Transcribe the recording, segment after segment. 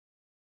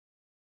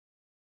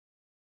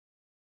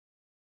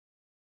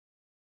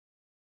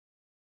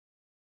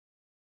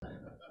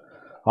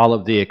all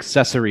of the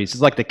accessories.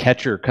 It's like the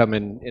catcher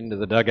coming into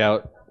the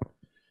dugout.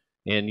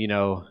 And,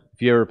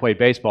 if you ever played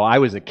baseball, I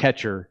was a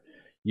catcher.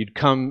 You'd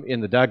come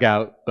in the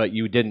dugout, but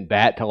you didn't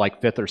bat till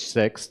like 5th or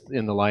 6th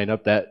in the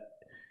lineup.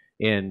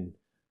 And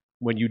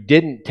when you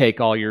didn't take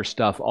all your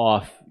stuff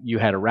off, you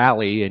had a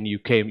rally, and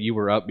you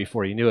were up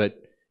before you knew it.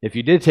 If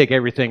you did take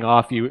everything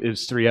off, it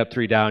was 3 up,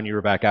 3 down, you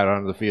were back out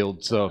onto the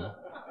field. So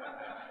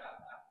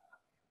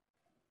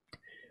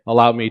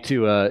allow me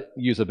to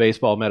use a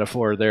baseball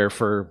metaphor there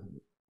for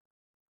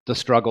the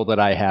struggle that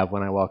I have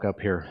when I walk up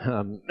here.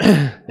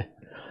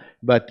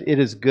 But it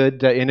is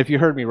good, and if you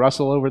heard me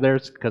rustle over there,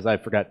 it's because I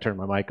forgot to turn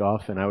my mic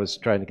off, and I was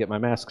trying to get my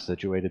mask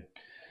situated.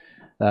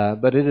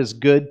 But it is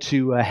good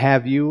to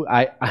have you.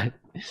 I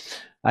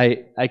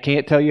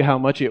can't tell you how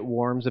much it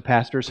warms a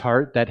pastor's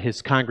heart that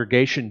his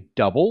congregation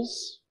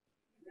doubles.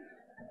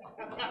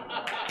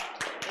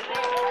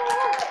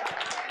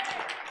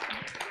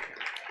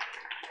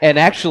 And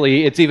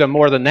actually, it's even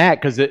more than that,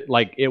 because it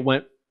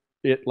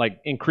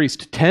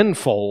increased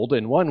tenfold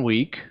in 1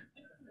 week,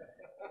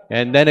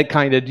 and then it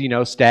kind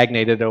of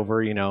stagnated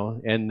over,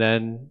 and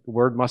then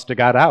word must have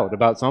got out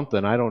about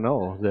something. I don't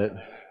know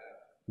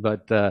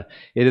but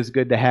it is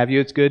good to have you.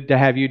 It's good to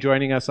have you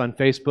joining us on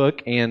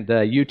Facebook and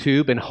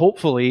YouTube, and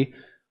hopefully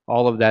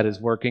all of that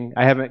is working.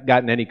 I haven't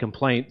gotten any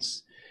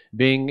complaints.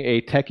 Being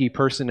a techie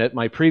person at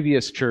my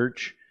previous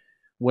church,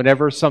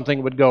 whenever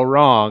something would go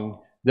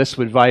wrong, this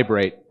would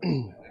vibrate.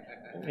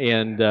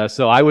 And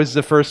so I was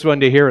the first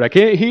one to hear it. I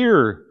can't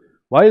hear.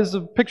 Why is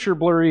the picture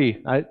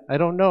blurry? I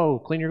don't know.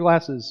 Clean your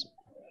glasses.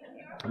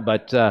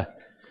 But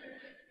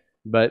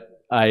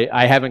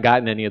I haven't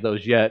gotten any of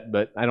those yet.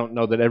 But I don't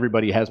know that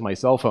everybody has my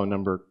cell phone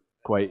number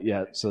quite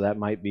yet. So that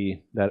might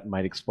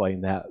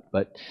explain that.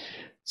 But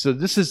so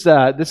this is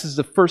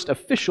the first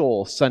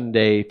official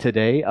Sunday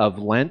today of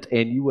Lent,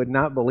 and you would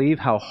not believe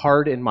how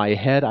hard in my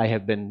head I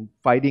have been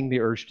fighting the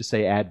urge to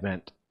say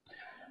Advent.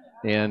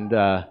 And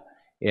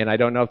I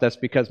don't know if that's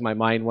because my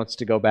mind wants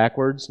to go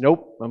backwards.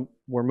 Nope,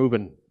 we're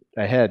moving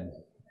ahead.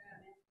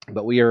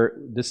 But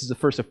this is the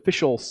first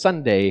official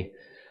Sunday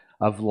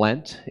of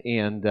Lent.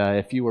 And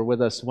if you were with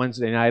us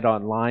Wednesday night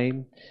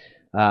online,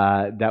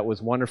 that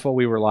was wonderful.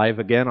 We were live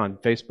again on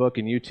Facebook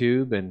and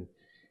YouTube, and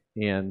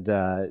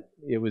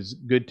it was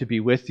good to be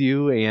with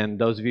you. And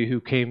those of you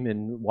who came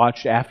and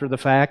watched after the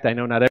fact, I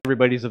know not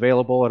everybody's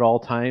available at all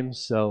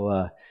times,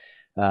 so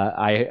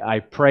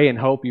I pray and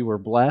hope you were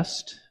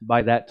blessed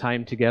by that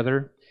time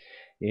together.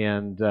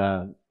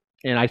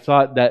 And I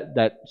thought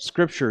that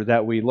scripture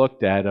that we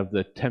looked at of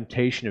the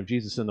temptation of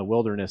Jesus in the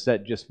wilderness,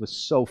 that just was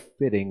so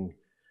fitting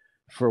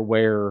for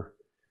where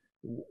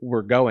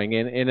we're going.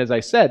 And as I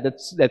said,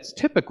 that's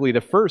typically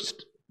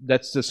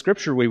that's the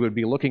scripture we would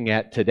be looking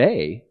at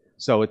today.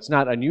 So it's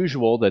not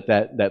unusual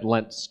that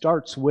Lent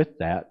starts with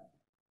that.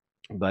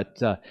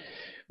 But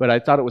I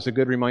thought it was a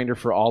good reminder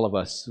for all of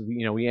us.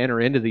 We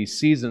enter into these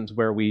seasons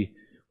where we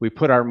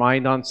put our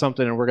mind on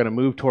something and we're going to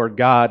move toward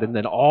God, and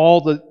then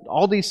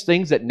all these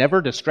things that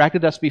never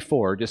distracted us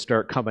before just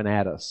start coming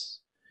at us.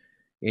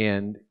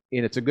 And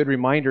it's a good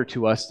reminder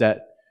to us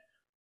that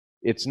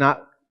it's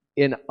not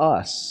in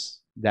us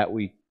that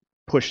we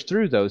push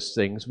through those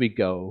things. We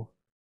go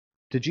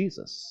to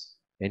Jesus,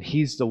 and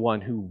He's the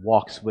one who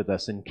walks with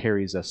us and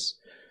carries us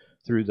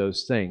through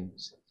those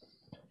things.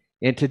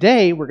 And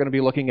today we're going to be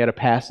looking at a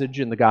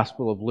passage in the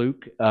Gospel of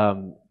Luke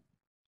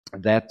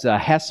that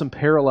has some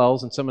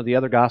parallels in some of the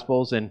other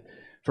Gospels, and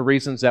for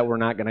reasons that we're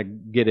not going to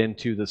get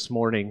into this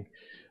morning.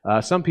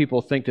 Some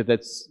people think that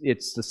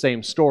it's the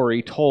same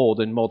story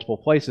told in multiple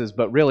places,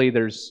 but really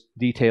there's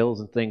details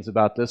and things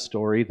about this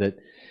story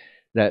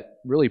that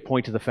really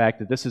point to the fact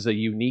that this is a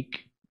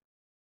unique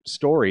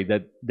story,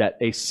 that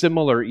a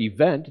similar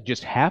event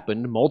just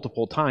happened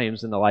multiple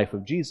times in the life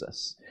of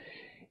Jesus.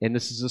 And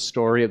this is the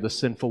story of the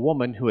sinful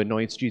woman who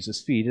anoints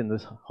Jesus' feet in the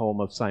home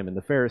of Simon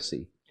the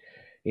Pharisee.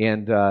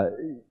 And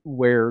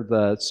where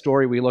the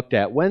story we looked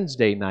at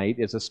Wednesday night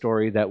is a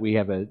story that we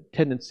have a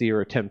tendency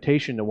or a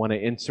temptation to want to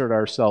insert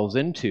ourselves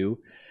into,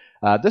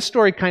 this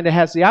story kind of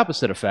has the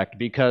opposite effect,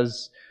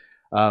 because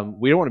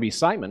we don't want to be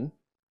Simon,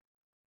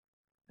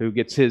 who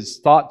gets his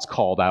thoughts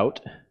called out.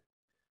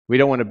 We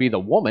don't want to be the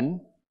woman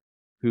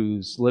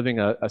who's living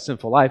a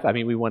sinful life. I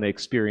mean, we want to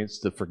experience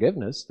the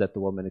forgiveness that the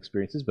woman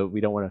experiences, but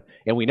we don't want to,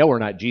 and we know we're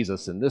not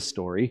Jesus in this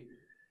story.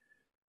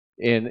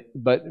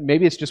 But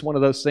maybe it's just one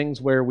of those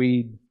things where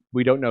we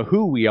don't know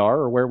who we are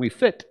or where we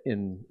fit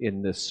in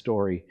this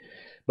story.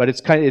 But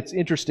it's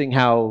interesting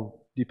how,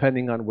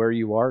 depending on where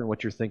you are and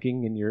what you're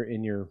thinking in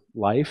your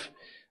life,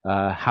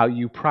 how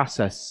you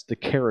process the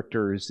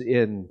characters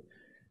in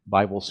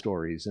Bible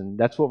stories. And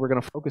that's what we're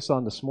going to focus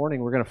on this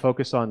morning. We're going to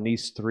focus on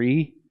these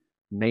three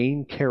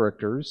main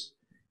characters,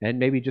 and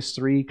maybe just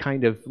three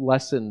kind of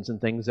lessons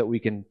and things that we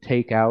can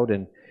take out,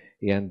 and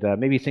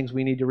maybe things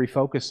we need to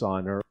refocus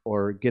on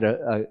or get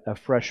a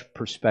fresh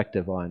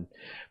perspective on.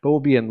 But we'll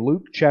be in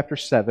Luke chapter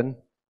 7,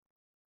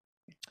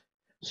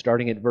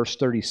 starting at verse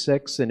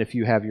 36. And if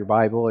you have your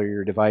Bible or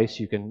your device,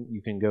 you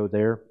can go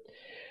there.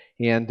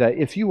 And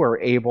if you are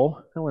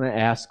able, I want to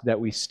ask that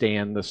we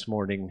stand this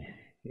morning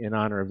in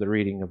honor of the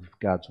reading of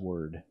God's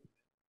Word.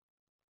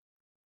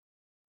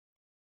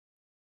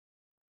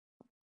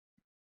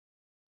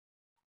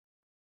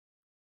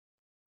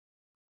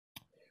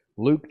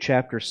 Luke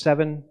chapter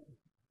 7,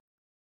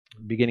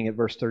 beginning at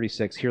verse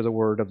 36, hear the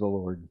word of the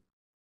Lord.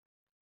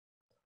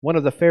 One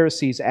of the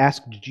Pharisees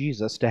asked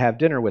Jesus to have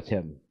dinner with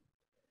him.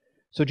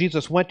 So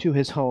Jesus went to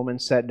his home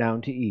and sat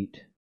down to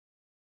eat.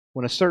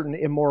 When a certain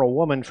immoral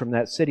woman from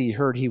that city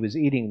heard he was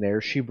eating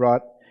there, she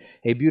brought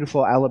a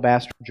beautiful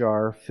alabaster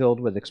jar filled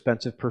with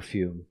expensive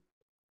perfume.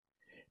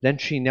 Then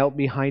she knelt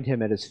behind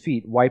him at his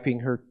feet, weeping.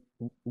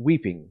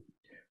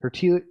 Her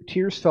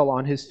tears fell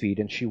on his feet,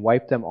 and she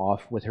wiped them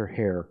off with her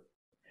hair.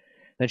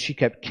 Then she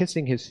kept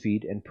kissing his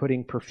feet and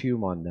putting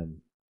perfume on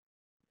them.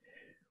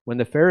 When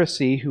the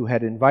Pharisee who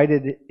had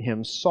invited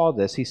him saw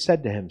this, he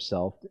said to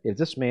himself, if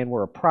this man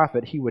were a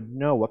prophet, he would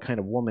know what kind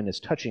of woman is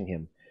touching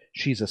him.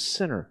 She's a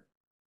sinner.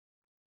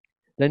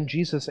 Then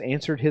Jesus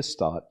answered his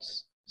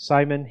thoughts.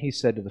 Simon, he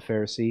said to the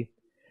Pharisee,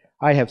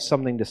 I have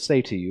something to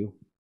say to you.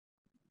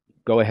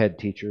 Go ahead,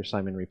 teacher,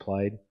 Simon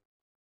replied.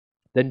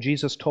 Then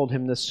Jesus told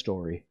him this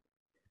story.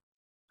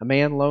 A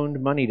man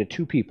loaned money to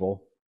two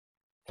people,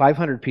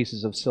 500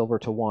 pieces of silver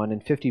to one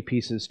and 50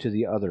 pieces to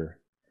the other.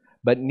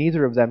 But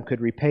neither of them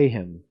could repay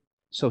him,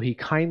 so he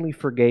kindly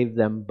forgave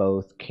them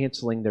both,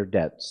 canceling their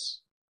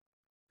debts.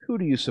 Who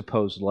do you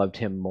suppose loved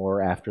him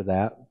more after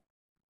that?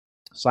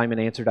 Simon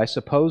answered, I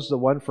suppose the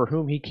one for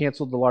whom he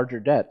canceled the larger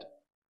debt.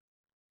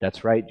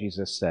 That's right,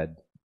 Jesus said.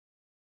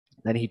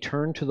 Then he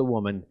turned to the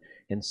woman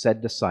and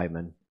said to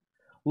Simon,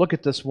 look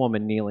at this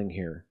woman kneeling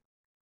here.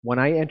 When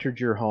I entered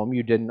your home,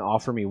 you didn't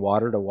offer me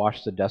water to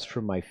wash the dust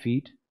from my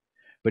feet,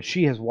 but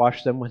she has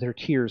washed them with her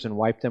tears and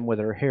wiped them with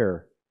her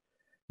hair.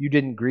 You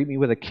didn't greet me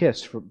with a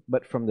kiss,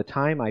 but from the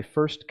time I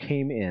first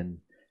came in,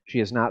 she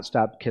has not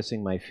stopped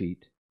kissing my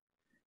feet.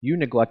 You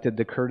neglected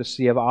the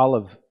courtesy of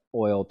olive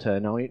oil to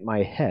anoint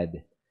my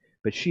head,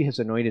 but she has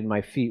anointed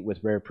my feet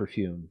with rare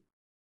perfume.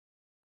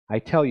 I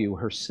tell you,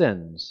 her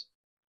sins,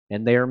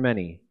 and they are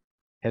many,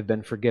 have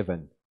been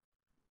forgiven,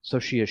 so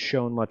she has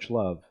shown much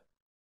love.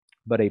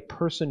 But a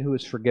person who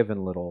is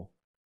forgiven little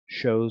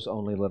shows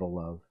only little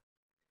love.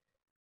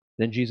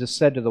 Then Jesus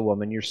said to the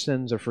woman, your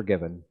sins are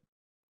forgiven.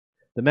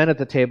 The men at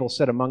the table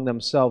said among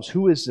themselves,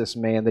 who is this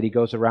man that he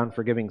goes around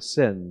forgiving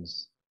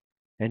sins?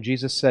 And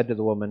Jesus said to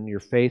the woman, your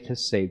faith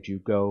has saved you.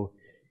 Go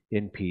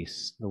in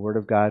peace. The word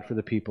of God for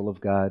the people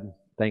of God.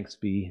 Thanks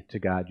be to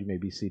God. You may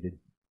be seated.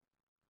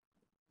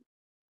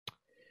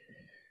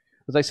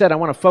 As I said, I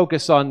want to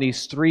focus on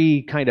these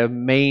three kind of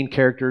main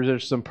characters.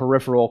 There's some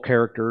peripheral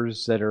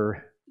characters that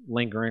are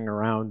lingering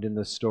around in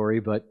this story,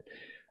 but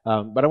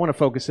I want to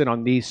focus in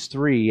on these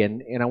three,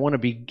 and I want to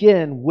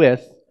begin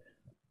with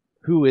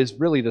who is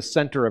really the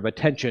center of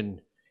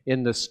attention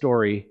in this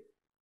story,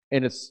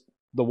 and it's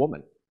the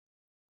woman.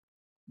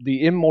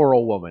 The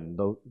immoral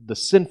woman, the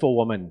sinful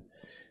woman,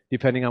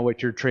 depending on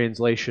what your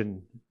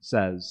translation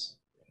says.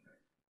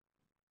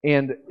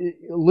 And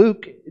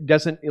Luke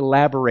doesn't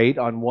elaborate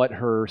on what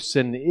her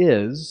sin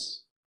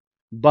is,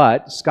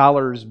 but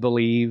scholars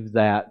believe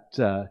that,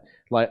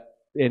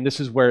 and this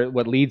is where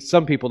what leads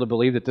some people to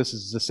believe that this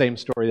is the same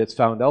story that's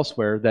found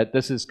elsewhere, that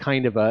this is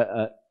kind of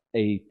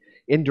a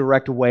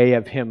indirect way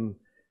of him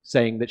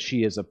saying that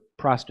she is a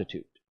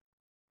prostitute.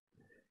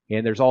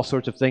 And there's all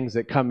sorts of things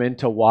that come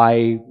into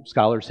why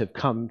scholars have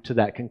come to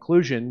that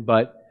conclusion,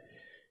 but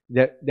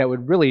that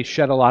would really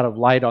shed a lot of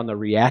light on the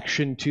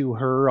reaction to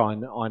her,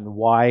 on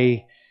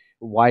why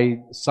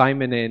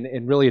Simon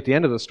and really at the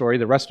end of the story,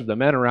 the rest of the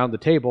men around the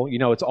table,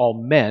 it's all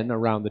men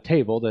around the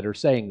table that are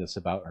saying this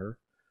about her,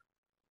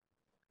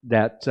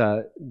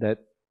 that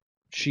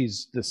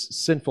she's this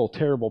sinful,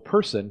 terrible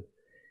person.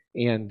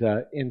 And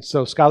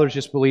so scholars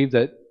just believe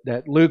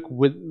that Luke,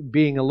 with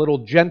being a little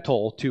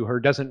gentle to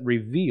her, doesn't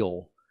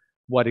reveal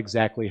what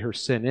exactly her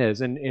sin is.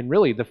 And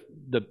really,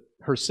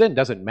 her sin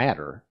doesn't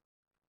matter.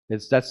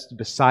 That's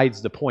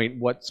besides the point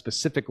what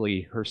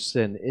specifically her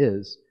sin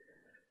is.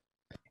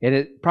 And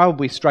it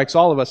probably strikes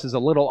all of us as a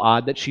little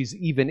odd that she's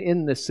even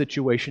in this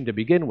situation to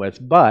begin with.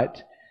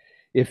 But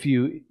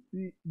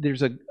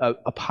there's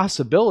a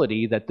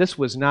possibility that this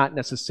was not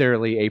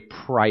necessarily a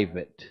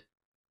private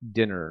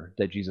dinner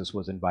that Jesus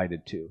was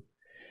invited to.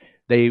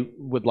 They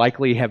would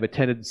likely have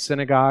attended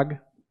synagogue,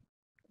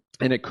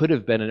 and it could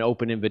have been an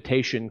open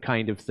invitation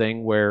kind of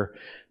thing where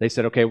they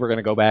said, okay, we're going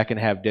to go back and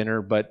have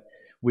dinner, but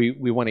we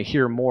want to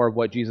hear more of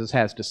what Jesus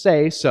has to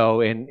say.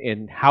 So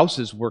in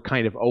houses were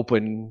kind of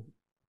open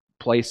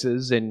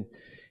places, and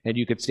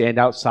you could stand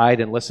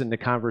outside and listen to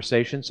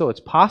conversation. So it's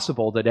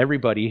possible that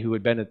everybody who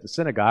had been at the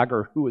synagogue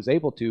or who was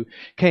able to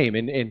came.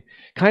 And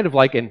kind of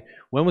like, and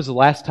when was the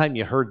last time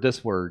you heard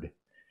this word?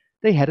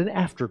 They had an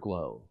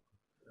afterglow.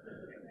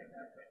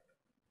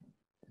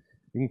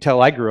 You can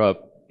tell I grew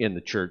up in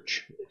the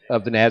church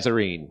of the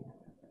Nazarene.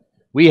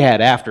 We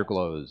had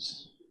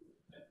afterglows.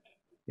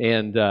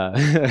 And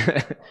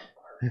but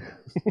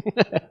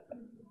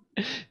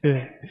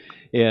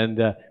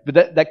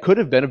that could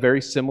have been a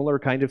very similar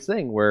kind of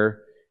thing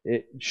where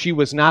she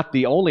was not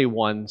the only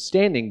one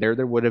standing there.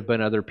 There would have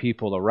been other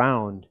people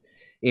around.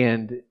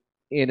 And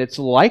it's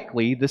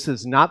likely this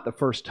is not the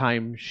first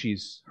time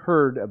she's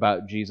heard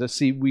about Jesus.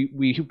 See,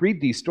 we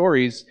read these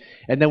stories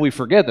and then we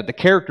forget that the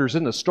characters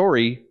in the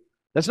story,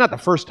 that's not the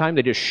first time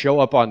they just show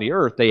up on the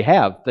earth. They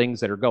have things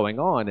that are going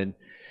on.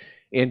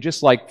 And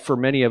just like for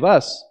many of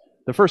us,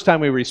 the first time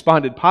we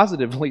responded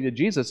positively to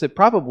Jesus, it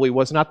probably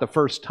was not the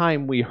first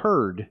time we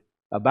heard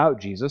about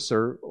Jesus,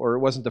 or it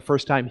wasn't the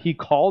first time he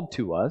called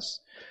to us.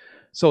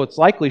 So it's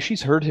likely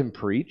she's heard him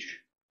preach.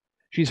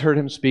 She's heard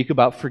him speak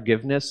about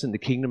forgiveness and the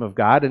kingdom of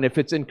God. And if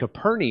it's in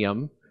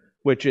Capernaum,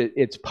 which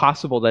it's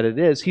possible that it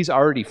is, he's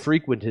already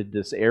frequented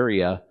this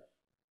area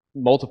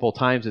multiple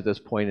times at this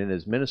point in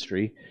his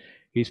ministry.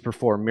 He's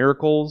performed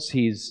miracles.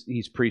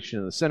 He's preached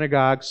in the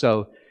synagogue.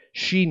 So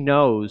she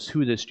knows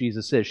who this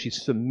Jesus is.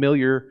 She's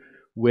familiar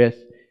with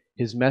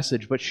his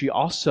message, but she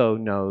also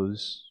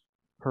knows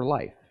her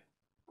life.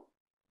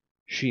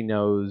 She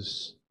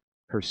knows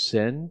her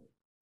sin.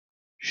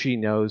 She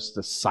knows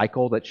the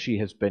cycle that she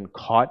has been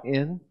caught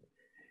in.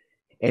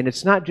 And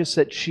it's not just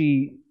that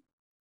she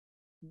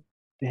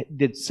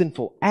did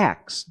sinful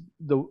acts.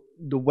 The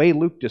way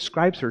Luke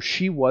describes her,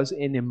 she was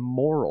an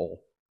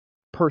immoral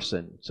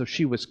person. So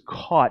she was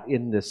caught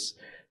in this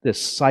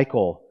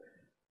cycle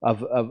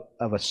of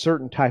a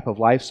certain type of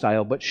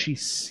lifestyle, but she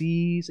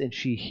sees and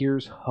she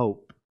hears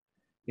hope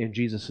in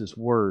Jesus'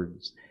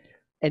 words.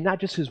 And not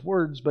just his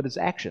words, but his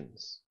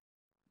actions.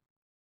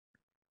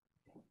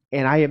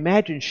 And I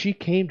imagine she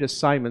came to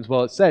Simon's,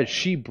 well, it says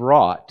she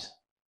brought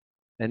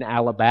an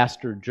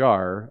alabaster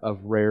jar of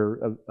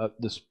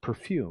this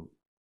perfume.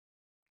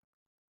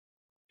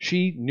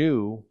 She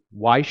knew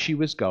why she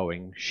was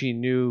going. She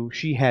knew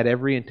she had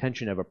every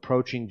intention of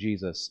approaching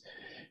Jesus.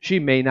 She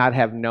may not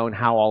have known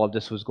how all of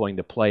this was going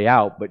to play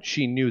out, but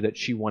she knew that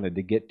she wanted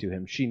to get to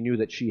him. She knew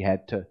that she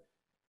had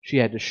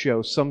to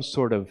show some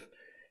sort of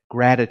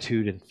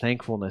gratitude and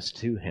thankfulness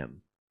to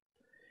him.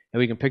 And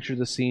we can picture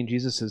the scene.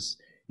 Jesus is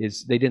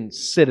they didn't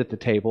sit at the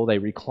table, they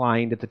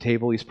reclined at the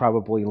table. He's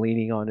probably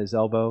leaning on his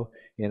elbow.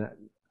 And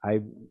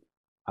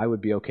I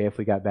would be okay if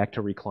we got back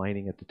to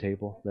reclining at the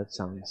table. That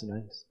sounds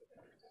nice.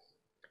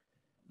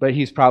 But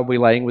he's probably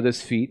laying with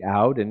his feet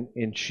out,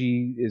 and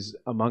she is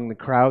among the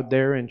crowd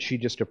there, and she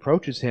just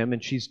approaches him,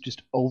 and she's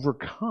just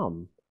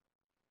overcome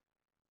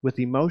with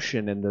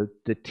emotion, and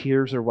the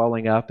tears are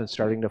welling up and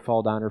starting to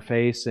fall down her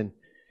face, and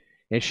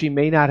she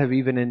may not have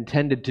even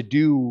intended to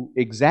do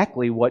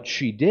exactly what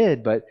she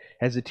did, but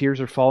as the tears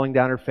are falling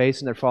down her face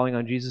and they're falling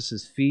on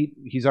Jesus' feet,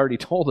 he's already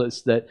told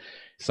us that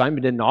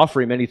Simon didn't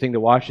offer him anything to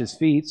wash his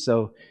feet,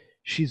 so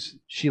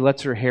she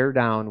lets her hair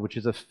down, which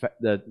is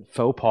the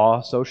faux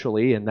pas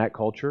socially in that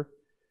culture,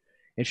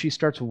 and she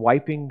starts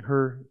wiping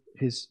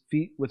his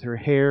feet with her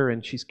hair,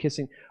 and she's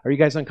kissing. Are you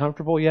guys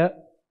uncomfortable yet?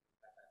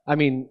 I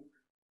mean,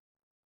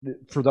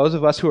 for those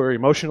of us who are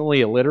emotionally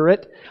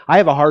illiterate, I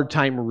have a hard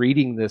time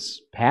reading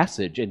this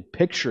passage and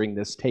picturing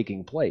this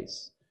taking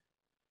place.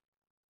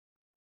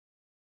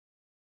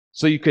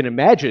 So you can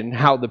imagine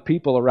how the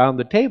people around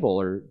the table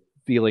are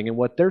feeling and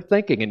what they're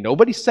thinking, and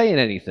nobody's saying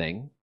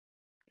anything.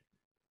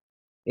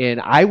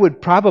 And I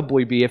would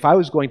probably be, if I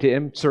was going to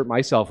insert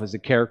myself as a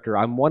character,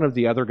 I'm one of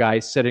the other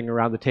guys sitting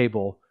around the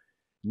table,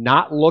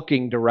 not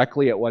looking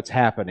directly at what's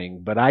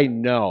happening, but I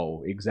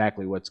know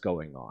exactly what's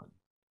going on.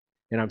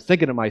 And I'm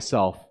thinking to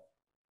myself,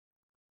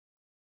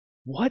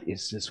 what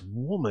is this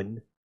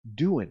woman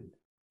doing?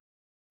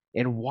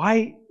 And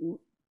why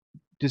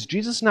does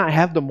Jesus not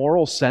have the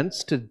moral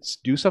sense to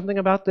do something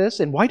about this?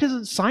 And why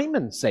doesn't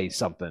Simon say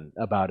something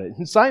about it?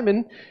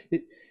 And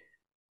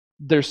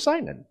there's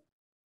Simon.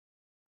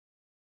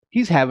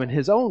 He's having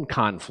his own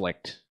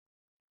conflict.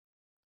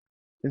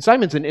 And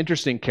Simon's an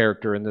interesting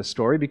character in this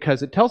story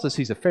because it tells us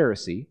he's a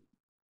Pharisee.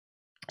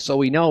 So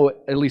we know,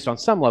 at least on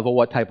some level,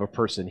 what type of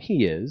person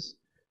he is.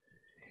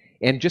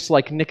 And just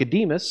like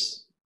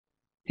Nicodemus,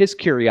 his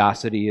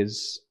curiosity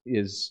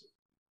is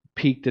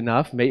piqued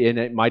enough, and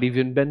it might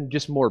even been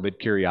just morbid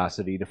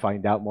curiosity to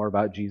find out more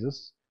about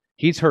Jesus.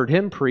 He's heard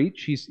him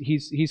preach,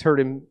 he's heard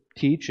him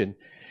teach, and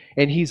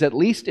he's at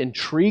least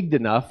intrigued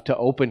enough to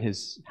open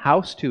his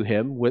house to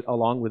him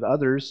along with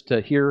others to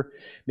hear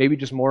maybe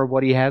just more of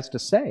what he has to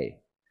say.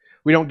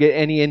 We don't get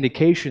any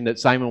indication that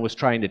Simon was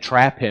trying to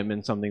trap him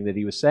in something that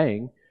he was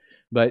saying,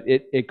 but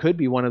it could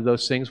be one of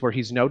those things where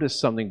he's noticed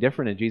something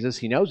different in Jesus.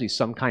 He knows he's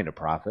some kind of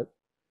prophet.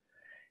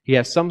 He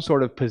has some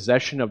sort of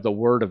possession of the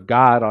Word of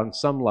God on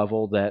some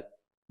level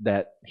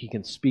that he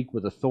can speak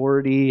with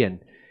authority,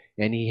 and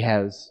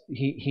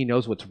he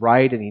knows what's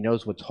right and he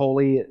knows what's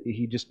holy.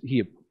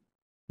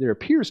 There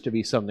appears to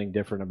be something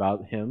different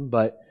about him,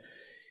 but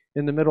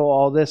in the middle of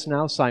all this,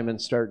 now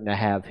Simon's starting to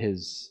have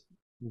his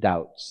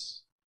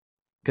doubts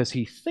because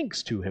he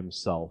thinks to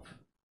himself,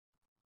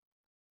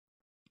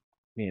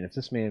 man, if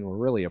this man were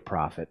really a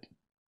prophet,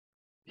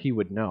 he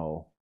would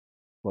know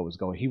what was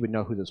going on. He would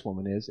know who this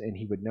woman is, and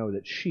he would know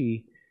that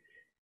she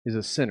is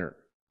a sinner.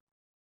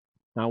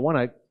 Now, I want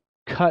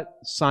to cut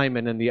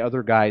Simon and the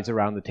other guys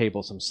around the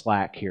table some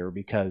slack here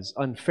because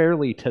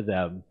unfairly to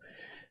them,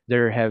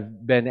 there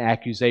have been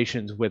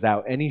accusations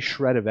without any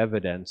shred of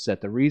evidence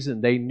that the reason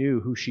they knew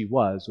who she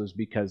was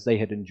because they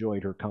had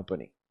enjoyed her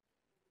company.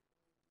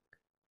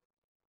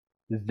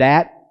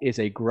 That is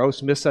a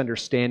gross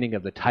misunderstanding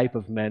of the type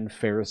of men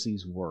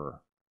Pharisees were.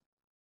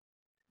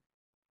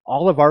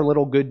 All of our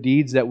little good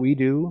deeds that we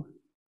do,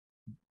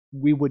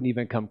 we wouldn't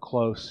even come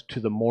close to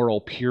the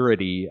moral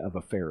purity of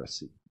a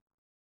Pharisee.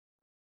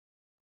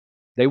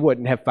 They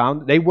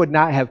would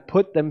not have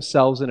put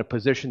themselves in a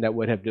position that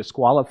would have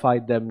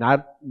disqualified them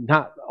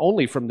not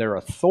only from their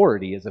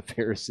authority as a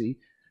Pharisee,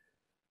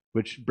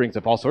 which brings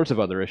up all sorts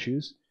of other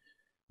issues.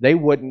 They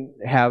didn't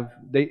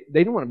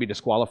want to be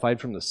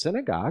disqualified from the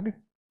synagogue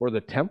or the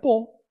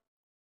temple.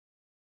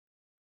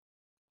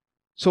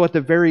 So at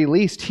the very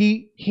least,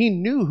 he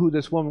knew who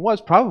this woman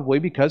was, probably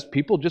because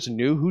people just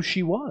knew who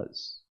she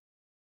was.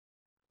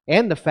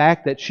 And the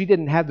fact that she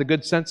didn't have the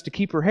good sense to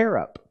keep her hair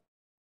up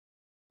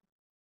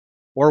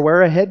or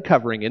wear a head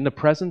covering in the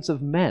presence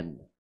of men.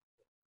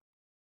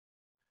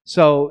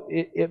 So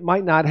it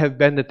might not have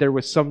been that there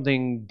was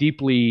something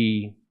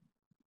deeply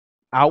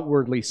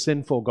outwardly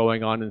sinful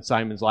going on in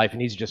Simon's life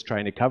and he's just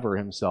trying to cover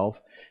himself.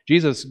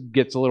 Jesus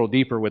gets a little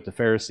deeper with the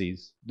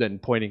Pharisees than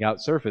pointing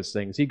out surface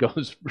things. He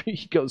goes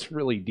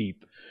really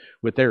deep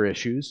with their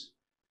issues.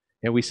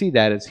 And we see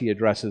that as he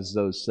addresses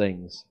those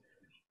things.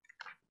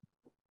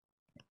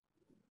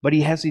 But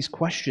he has these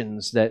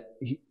questions that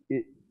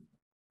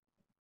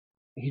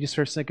he just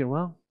starts thinking,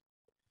 well,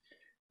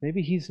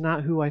 maybe he's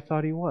not who I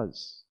thought he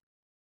was.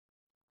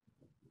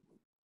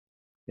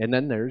 And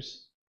then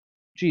there's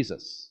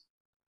Jesus.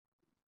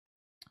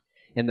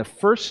 And the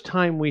first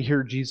time we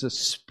hear Jesus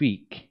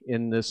speak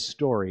in this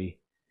story,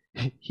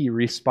 he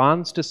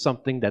responds to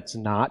something that's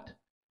not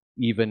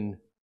even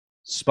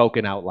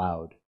spoken out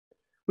loud,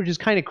 which is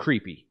kind of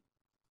creepy.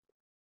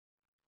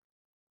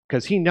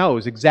 Because he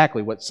knows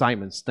exactly what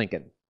Simon's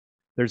thinking.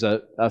 There's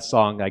a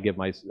song I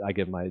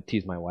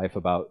tease my wife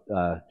about.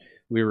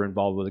 We were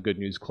involved with a Good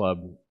News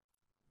Club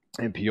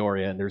in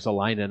Peoria, and there's a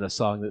line in a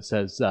song that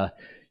says,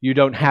 "You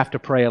don't have to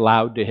pray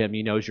aloud to him;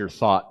 he knows your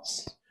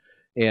thoughts."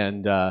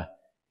 And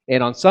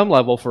on some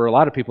level, for a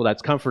lot of people,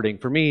 that's comforting.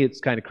 For me,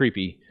 it's kind of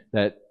creepy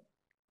that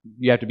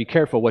you have to be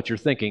careful what you're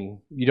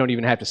thinking. You don't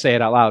even have to say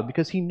it out loud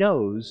because he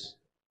knows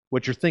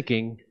what you're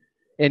thinking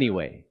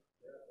anyway.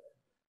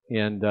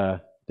 And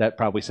that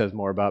probably says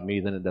more about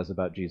me than it does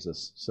about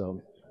Jesus.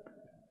 So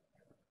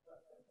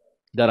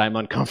that I'm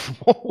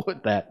uncomfortable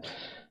with that.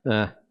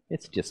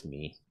 It's just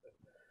me.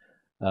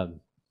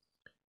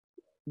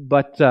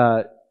 But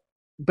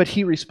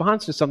he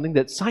responds to something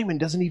that Simon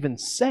doesn't even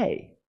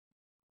say.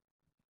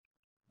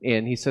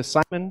 And he says,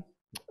 Simon,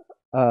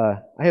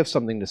 I have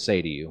something to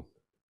say to you.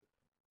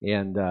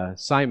 And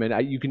Simon,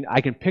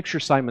 I can picture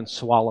Simon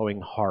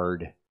swallowing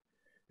hard.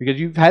 Because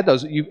you've had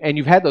those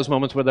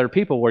moments where there are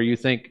people where you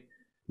think,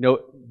 no,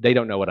 they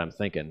don't know what I'm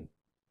thinking.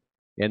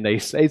 And they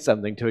say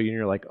something to you and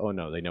you're like, oh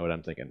no, they know what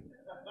I'm thinking.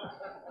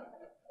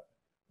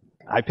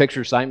 I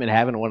picture Simon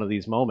having one of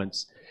these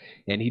moments,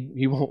 and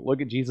he won't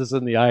look at Jesus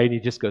in the eye, and he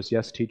just goes,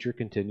 yes, teacher,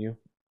 continue.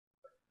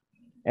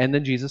 And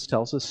then Jesus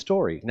tells a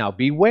story. Now,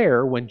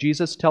 beware, when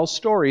Jesus tells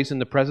stories in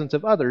the presence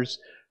of others,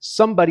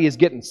 somebody is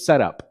getting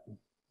set up.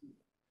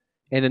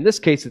 And in this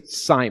case,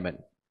 it's Simon,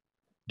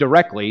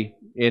 directly,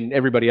 and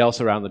everybody else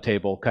around the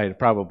table, kind of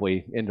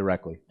probably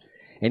indirectly.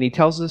 And he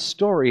tells this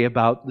story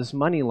about this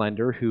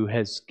moneylender who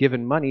has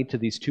given money to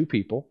these two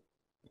people,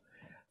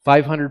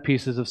 500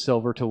 pieces of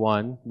silver to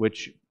one,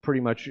 which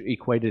pretty much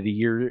equated a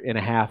year and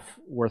a half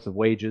worth of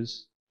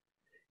wages,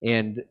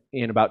 and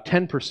in about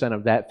 10%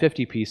 of that,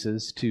 50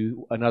 pieces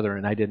to another.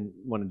 And I didn't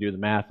want to do the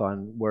math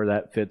on where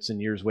that fits in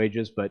years'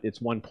 wages, but it's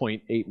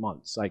 1.8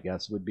 months, I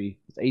guess, would be.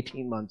 It's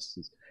 18 months.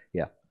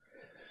 Yeah.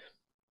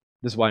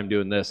 This is why I'm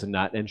doing this and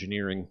not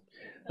engineering.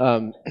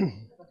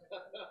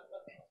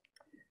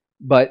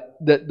 But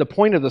the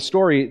point of the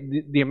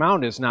story, the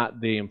amount is not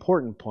the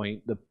important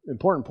point. The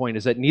important point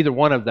is that neither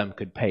one of them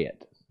could pay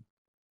it.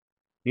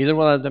 Neither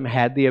one of them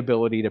had the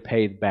ability to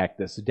pay back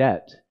this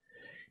debt.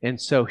 And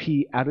so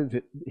he, out of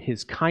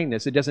his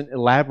kindness, it doesn't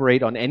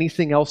elaborate on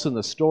anything else in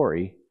the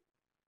story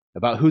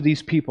about who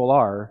these people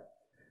are,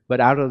 but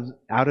out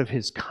of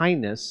his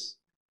kindness,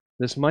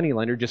 this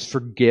moneylender just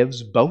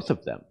forgives both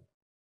of them.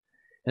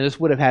 And this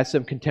would have had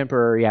some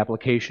contemporary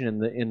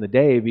application in the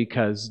day,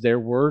 because there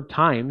were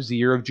times, the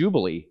year of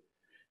Jubilee,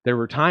 there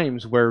were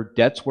times where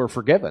debts were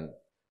forgiven.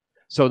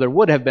 So there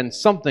would have been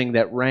something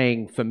that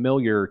rang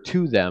familiar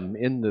to them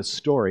in this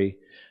story.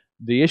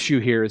 The issue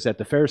here is that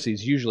the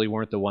Pharisees usually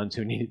weren't the ones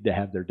who needed to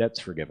have their debts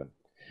forgiven.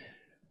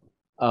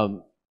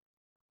 But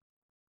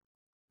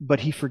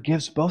he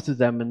forgives both of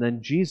them, and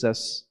then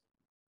Jesus,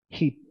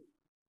 he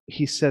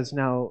says,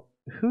 now,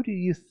 who do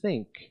you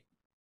think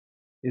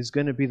is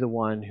going to be the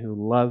one who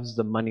loves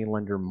the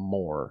moneylender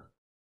more?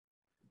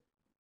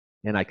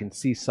 And I can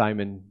see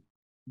Simon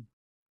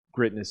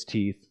gritting his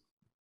teeth.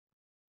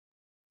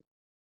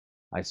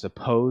 I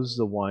suppose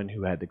the one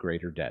who had the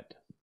greater debt.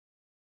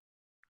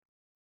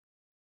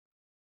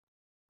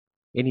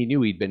 And he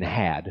knew he'd been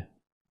had.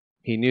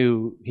 He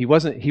knew he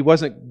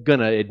wasn't going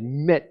to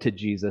admit to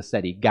Jesus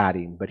that he got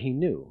him, but he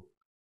knew.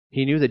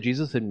 He knew that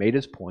Jesus had made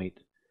his point.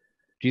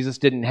 Jesus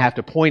didn't have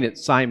to point at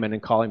Simon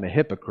and call him a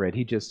hypocrite.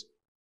 He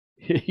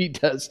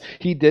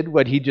did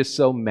what he just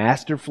so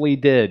masterfully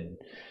did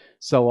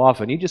so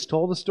often. He just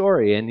told a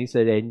story, and he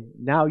said, and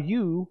now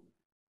you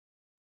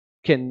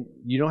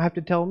don't have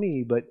to tell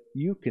me, but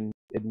you can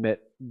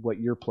admit what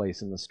your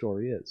place in the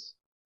story is.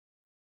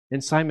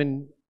 And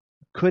Simon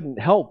couldn't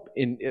help,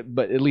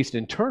 but at least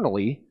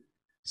internally,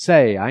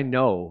 say, I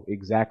know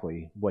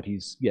exactly what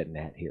he's getting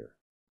at here.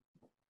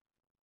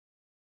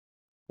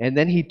 And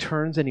then he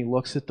turns and he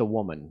looks at the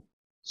woman,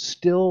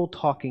 still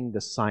talking to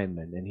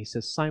Simon, and he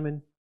says,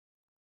 Simon,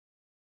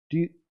 do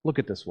you look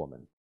at this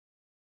woman?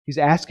 He's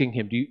asking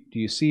him, do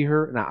you see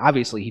her? Now,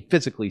 obviously, he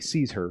physically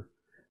sees her,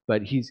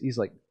 but he's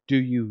like, do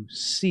you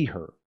see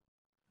her?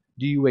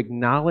 Do you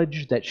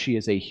acknowledge that she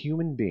is a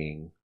human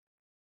being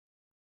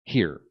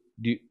here?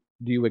 Do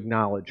you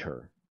acknowledge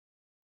her?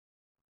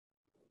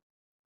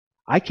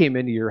 I came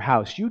into your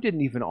house. You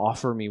didn't even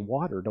offer me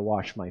water to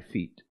wash my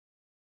feet.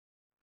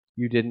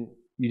 You didn't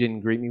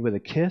greet me with a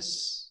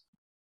kiss.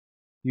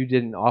 You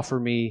didn't offer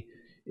me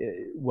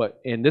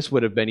and this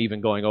would have been even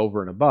going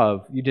over and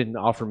above. You didn't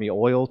offer me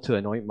oil to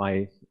anoint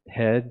my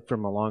head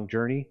from a long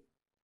journey.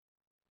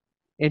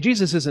 And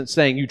Jesus isn't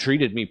saying you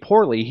treated me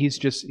poorly. He's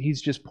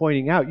just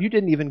pointing out you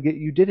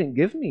didn't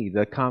give me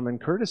the common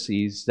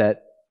courtesies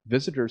that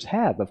visitors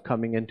have of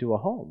coming into a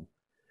home.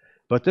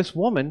 But this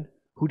woman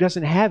who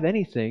doesn't have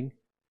anything,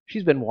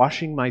 she's been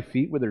washing my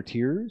feet with her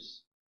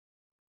tears.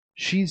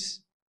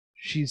 She's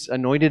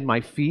anointed my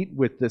feet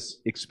with this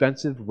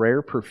expensive,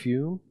 rare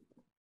perfume.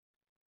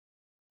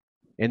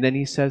 And then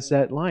he says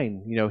that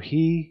line,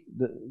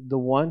 the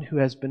one who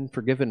has been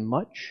forgiven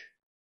much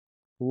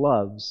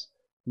loves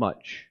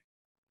much.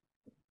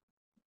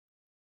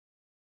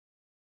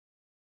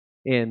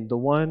 And the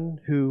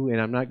one who,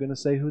 and I'm not going to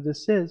say who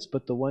this is,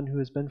 but the one who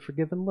has been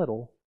forgiven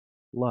little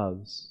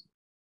loves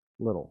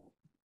little.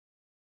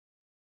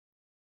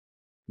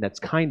 And that's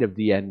kind of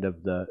the end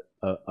of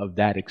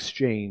that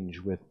exchange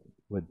with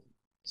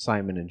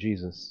Simon and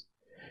Jesus.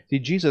 See,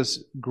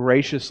 Jesus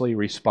graciously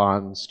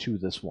responds to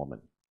this woman.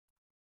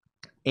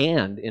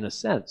 And in a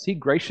sense, he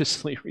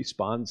graciously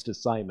responds to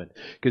Simon,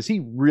 because he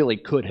really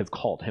could have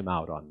called him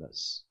out on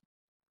this.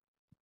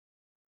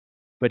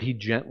 But he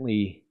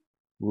gently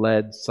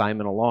led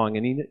Simon along,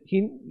 and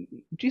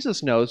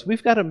Jesus knows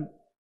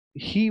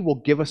he will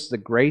give us the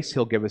grace,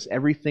 he'll give us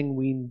everything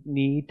we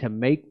need to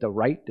make the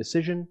right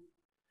decision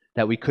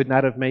that we could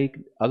not have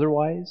made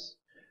otherwise.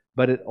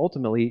 But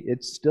ultimately,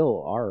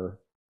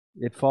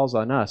 it falls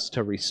on us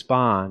to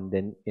respond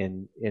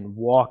and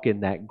walk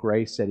in that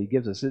grace that he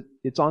gives us.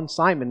 It's on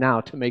Simon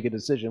now to make a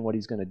decision what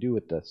he's going to do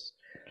with this.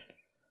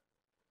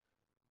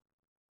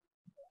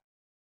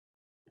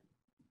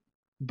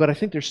 But I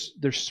think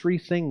there's three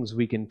things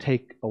we can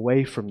take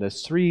away from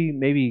this, three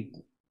maybe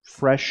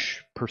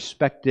fresh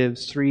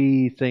perspectives,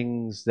 three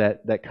things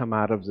that come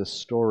out of this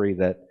story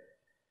that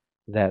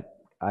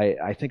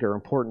I think are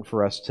important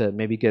for us to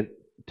maybe get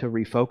to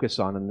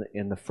refocus on.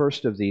 And the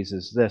first of these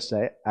is this.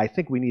 I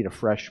think we need a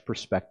fresh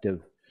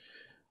perspective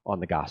on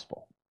the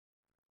gospel.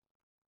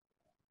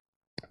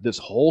 This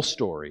whole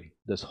story,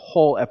 this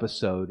whole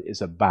episode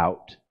is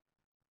about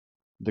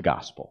the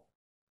gospel.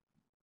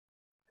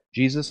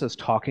 Jesus is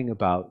talking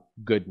about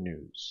good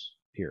news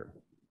here.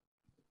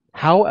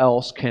 How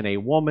else can a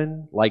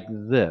woman like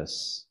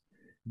this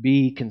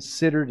be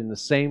considered in the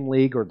same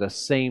league or the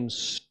same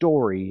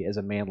story as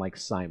a man like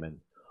Simon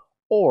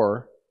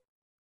or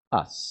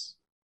us?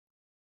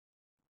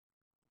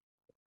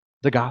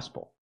 The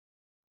gospel.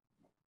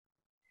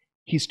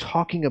 He's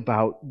talking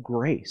about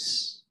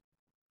grace.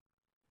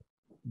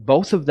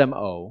 Both of them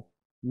owe.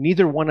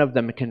 Neither one of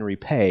them can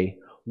repay.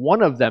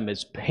 One of them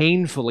is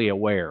painfully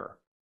aware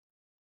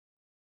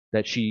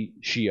that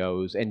she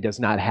owes and does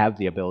not have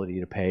the ability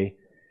to pay.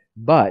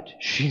 But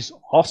she's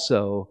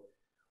also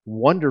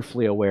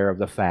wonderfully aware of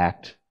the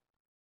fact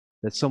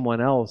that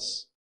someone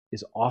else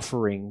is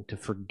offering to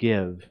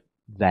forgive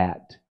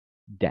that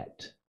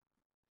debt.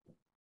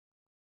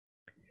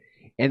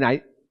 And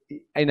I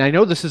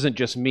know this isn't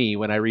just me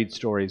when I read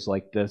stories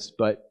like this,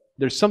 but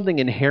there's something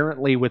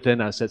inherently within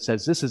us that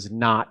says this is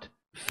not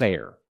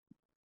fair.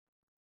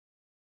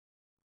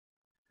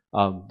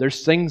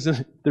 There's things,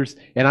 and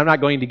I'm not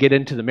going to get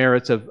into the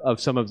merits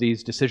of some of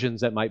these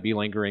decisions that might be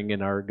lingering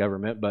in our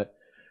government, but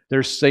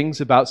there's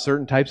things about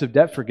certain types of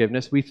debt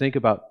forgiveness we think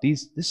about,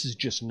 this is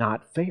just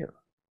not fair.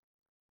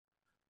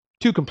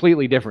 Two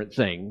completely different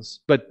things,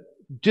 but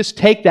just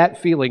take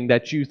that feeling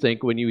that you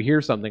think when you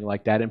hear something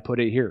like that and put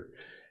it here.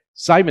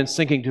 Simon's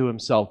thinking to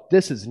himself,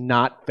 this is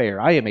not fair.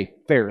 I am a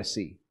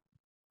Pharisee.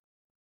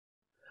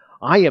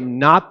 I am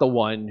not the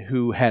one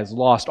who has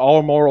lost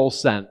all moral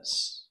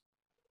sense.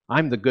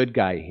 I'm the good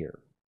guy here.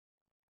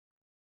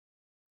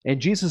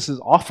 And Jesus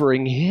is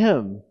offering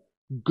him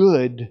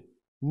good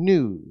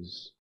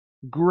news,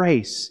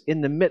 grace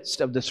in the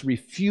midst of this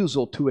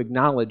refusal to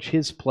acknowledge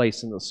his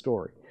place in the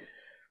story.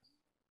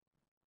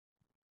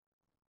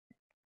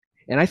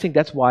 And I think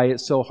that's why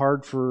it's so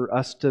hard for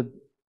us to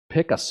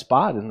pick a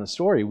spot in the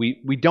story.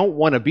 We don't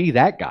want to be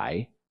that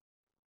guy.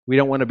 We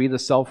don't want to be the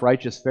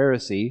self-righteous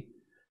Pharisee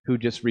who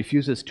just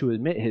refuses to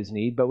admit his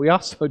need, but we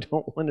also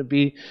don't want to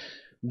be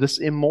this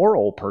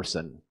immoral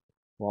person.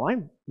 Well,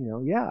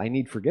 I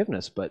need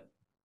forgiveness, but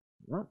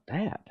not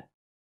that.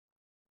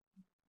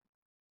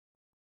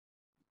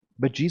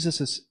 But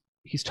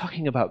he's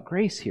talking about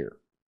grace here.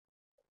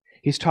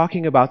 He's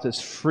talking about this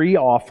free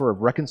offer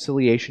of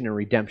reconciliation and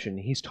redemption.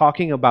 He's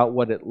talking about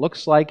what it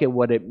looks like and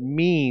what it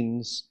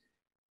means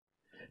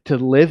to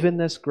live in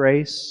this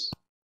grace.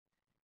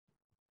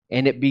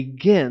 And it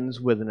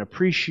begins with an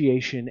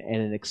appreciation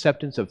and an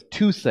acceptance of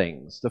two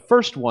things. The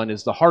first one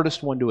is the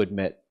hardest one to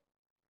admit: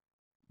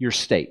 your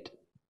state.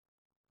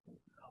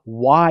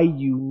 Why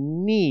you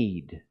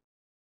need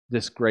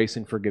this grace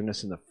and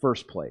forgiveness in the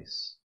first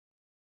place.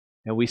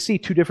 And we see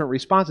two different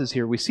responses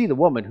here. We see the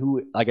woman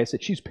who, like I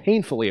said, she's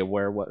painfully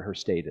aware what her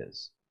state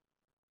is.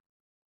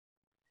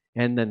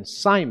 And then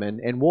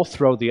Simon, and we'll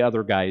throw the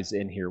other guys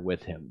in here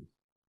with him.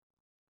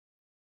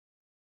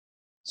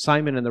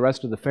 Simon and the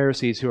rest of the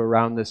Pharisees who are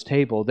around this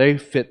table, they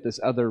fit this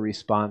other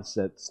response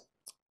that's,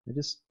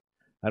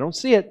 I don't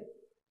see it.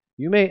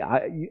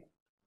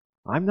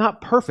 I'm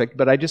not perfect,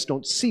 but I just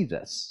don't see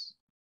this.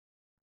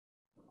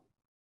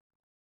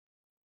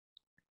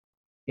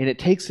 And it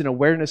takes an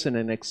awareness and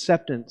an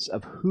acceptance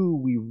of who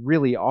we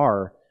really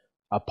are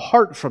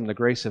apart from the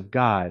grace of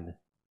God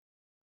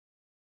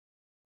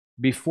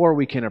before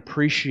we can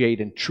appreciate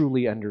and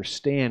truly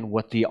understand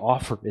what the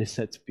offer is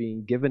that's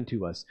being given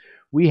to us.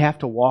 We have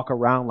to walk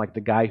around like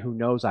the guy who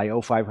knows I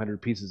owe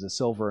 500 pieces of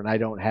silver and I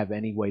don't have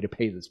any way to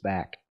pay this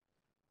back.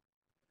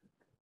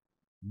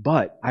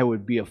 But I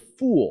would be a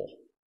fool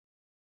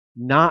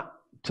not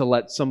to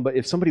let somebody,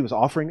 if somebody was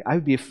offering, I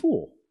would be a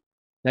fool.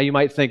 Now you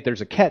might think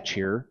there's a catch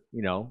here,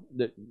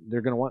 that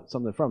they're going to want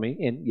something from me.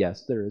 And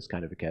yes, there is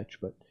kind of a catch,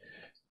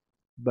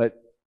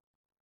 but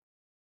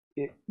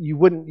you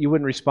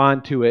wouldn't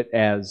respond to it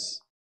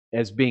as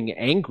being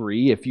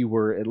angry if you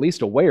were at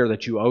least aware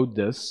that you owed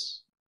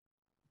this.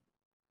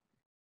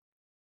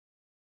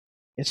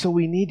 And so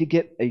we need to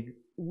get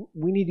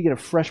a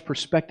fresh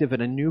perspective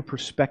and a new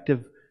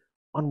perspective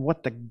on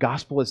what the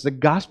gospel is. The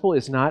gospel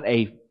is not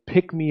a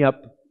pick me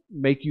up,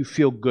 make you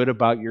feel good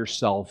about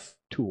yourself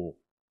tool.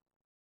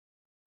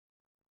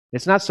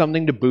 It's not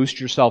something to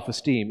boost your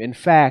self-esteem. In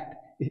fact,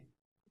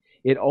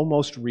 it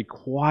almost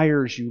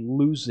requires you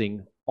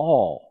losing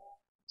all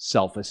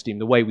self-esteem,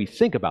 the way we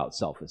think about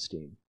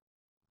self-esteem.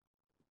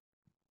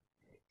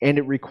 And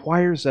it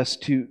requires us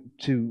to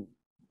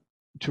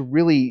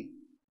really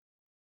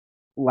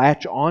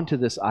latch onto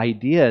this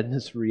idea and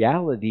this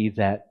reality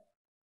that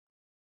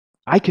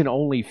I can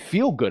only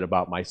feel good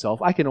about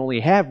myself, I can only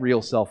have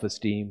real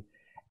self-esteem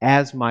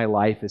as my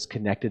life is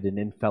connected and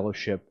in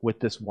fellowship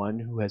with this one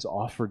who has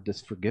offered this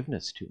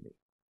forgiveness to me.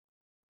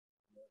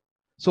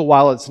 So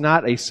while it's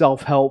not a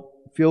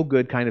self-help,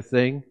 feel-good kind of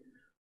thing,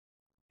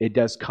 it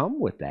does come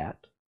with that,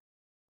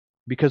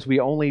 because we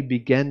only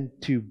begin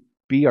to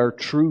be our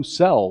true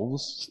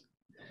selves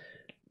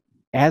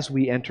as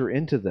we enter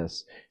into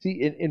this.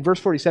 See, in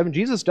verse 47,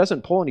 Jesus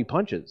doesn't pull any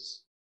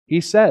punches.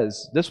 He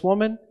says, this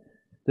woman,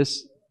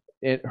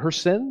 her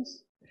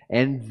sins,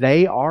 and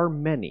they are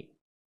many.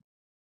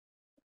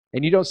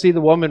 And you don't see the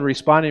woman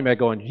responding by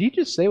going, did he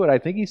just say what I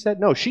think he said?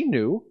 No, she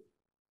knew.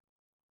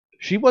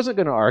 She wasn't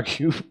going to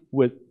argue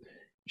with,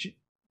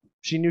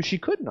 she knew she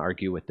couldn't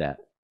argue with that.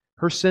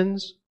 Her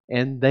sins,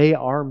 and they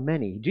are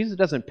many. Jesus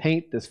doesn't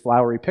paint this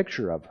flowery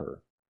picture of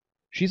her.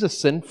 She's a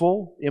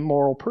sinful,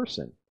 immoral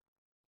person.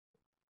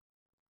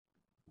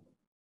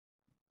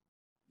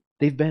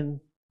 They've been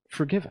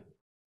forgiven.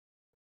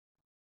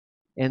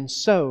 And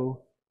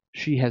so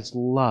she has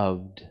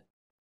loved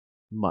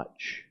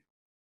much.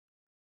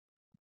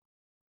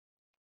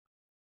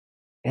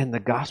 And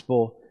the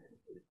gospel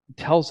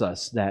tells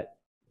us that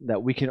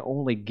we can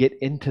only get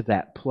into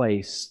that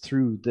place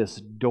through this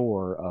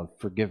door of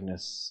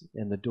forgiveness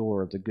and the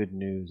door of the good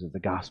news of the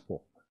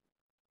gospel.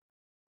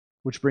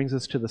 Which brings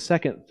us to the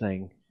second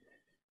thing.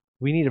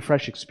 We need a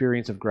fresh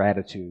experience of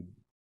gratitude.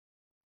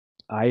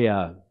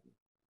 I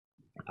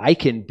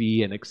can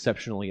be an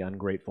exceptionally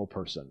ungrateful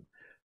person.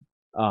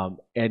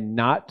 And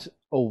not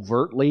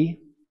overtly.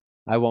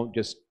 I won't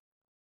just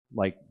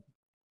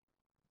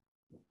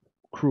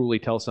cruelly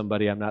tell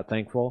somebody I'm not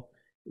thankful.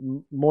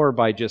 More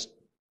by just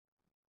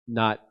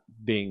not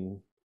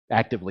being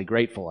actively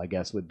grateful, I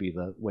guess would be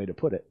the way to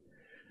put it.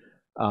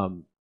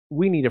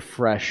 We need a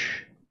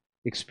fresh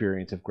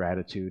experience of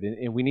gratitude.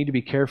 And we need to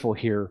be careful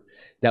here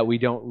that we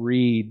don't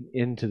read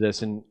into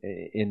this in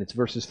its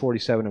verses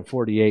 47 and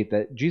 48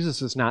 that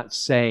Jesus is not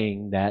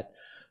saying that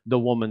the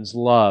woman's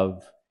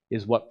love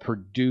is what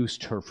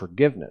produced her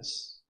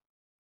forgiveness.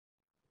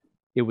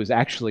 It was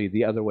actually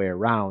the other way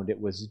around.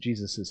 It was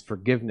Jesus'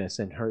 forgiveness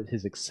and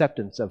his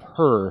acceptance of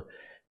her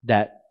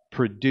that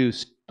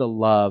produced the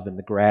love and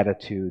the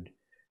gratitude.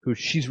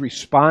 She's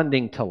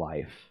responding to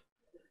life,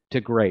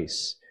 to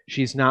grace.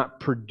 She's not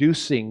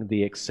producing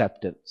the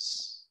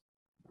acceptance.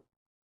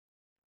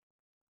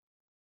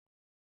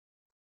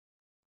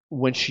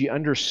 when she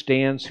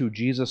understands who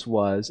Jesus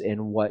was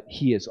and what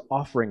he is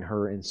offering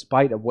her in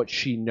spite of what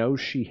she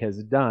knows she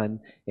has done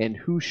and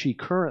who she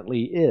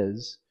currently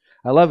is.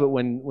 I love it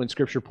when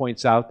Scripture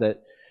points out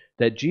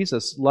that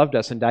Jesus loved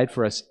us and died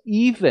for us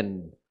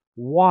even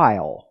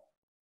while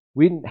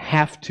we didn't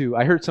have to.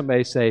 I heard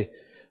somebody say,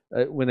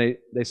 when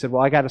they said,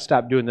 well, I got to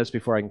stop doing this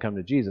before I can come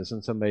to Jesus.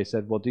 And somebody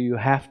said, well, do you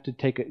have to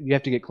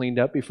get cleaned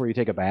up before you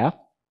take a bath?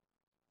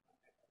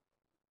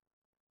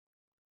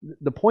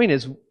 The point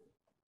is,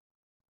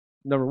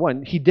 number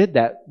one, he did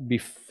that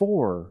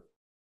before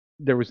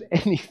there was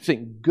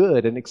anything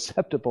good and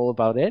acceptable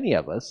about any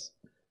of us,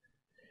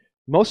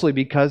 mostly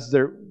because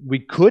we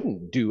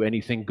couldn't do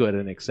anything good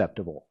and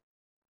acceptable.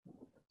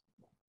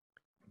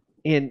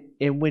 And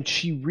when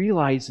she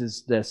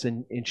realizes this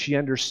and she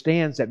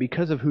understands that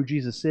because of who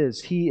Jesus is,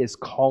 he is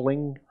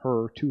calling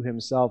her to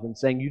himself and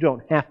saying, you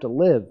don't have to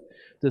live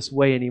this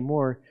way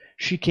anymore,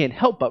 she can't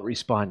help but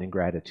respond in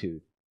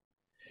gratitude.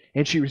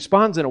 And she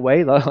responds in a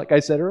way, like I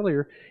said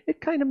earlier,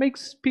 it kind of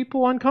makes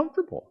people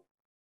uncomfortable.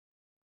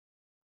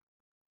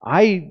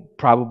 I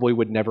probably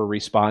would never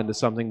respond to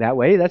something that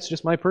way. That's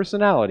just my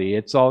personality.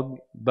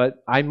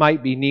 But I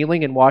might be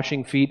kneeling and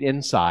washing feet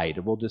inside.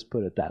 We'll just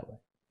put it that way.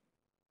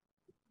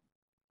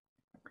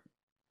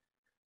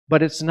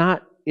 But it's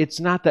not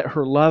that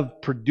her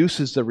love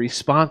produces the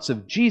response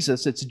of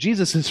Jesus. It's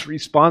Jesus'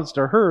 response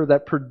to her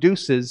that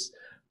produces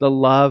the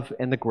love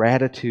and the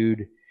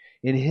gratitude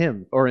in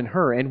him or in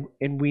her. And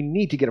we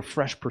need to get a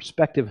fresh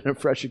perspective and a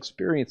fresh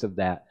experience of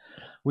that.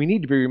 We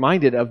need to be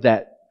reminded of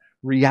that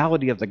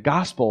reality of the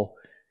gospel.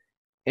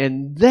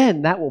 And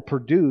then that will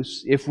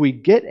produce, if we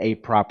get a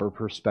proper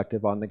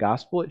perspective on the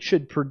gospel, it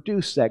should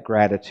produce that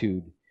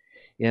gratitude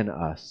in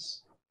us.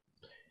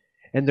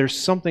 And there's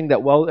something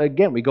that, well,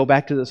 again, we go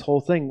back to this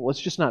whole thing, well, it's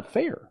just not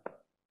fair.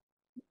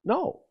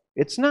 No,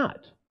 it's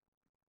not.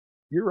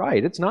 You're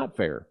right, it's not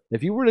fair.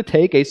 If you were to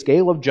take a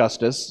scale of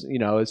justice,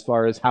 as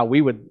far as how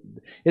we would,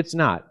 it's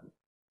not.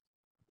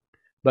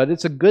 But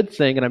it's a good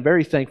thing, and I'm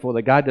very thankful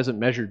that God doesn't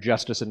measure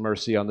justice and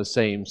mercy on the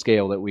same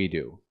scale that we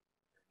do.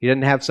 He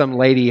doesn't have some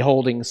lady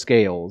holding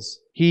scales.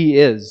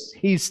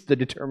 He's the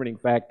determining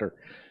factor.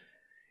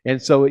 And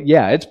so,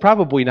 yeah, it's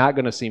probably not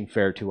going to seem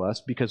fair to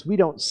us because we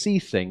don't see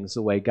things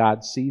the way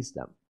God sees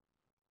them.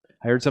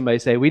 I heard somebody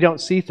say, we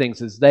don't see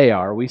things as they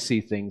are, we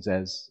see things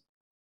as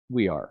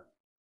we are.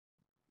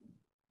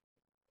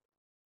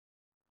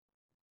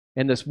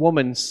 And this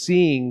woman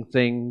seeing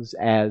things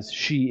as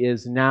she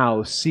is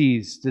now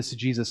sees this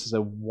Jesus as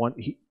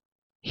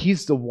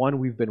he's the one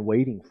we've been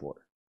waiting for.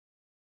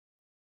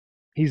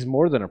 He's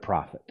more than a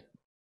prophet.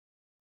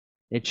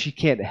 And she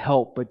can't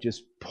help but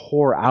just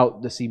pour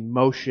out this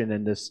emotion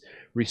and this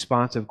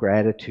response of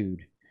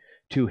gratitude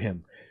to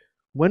him.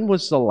 When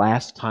was the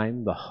last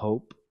time the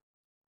hope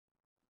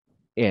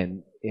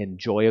and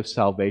joy of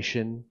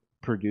salvation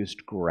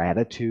produced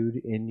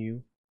gratitude in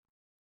you?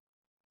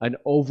 An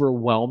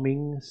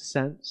overwhelming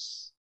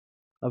sense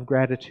of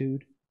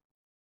gratitude?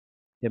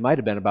 It might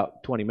have been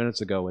about 20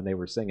 minutes ago when they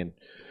were singing.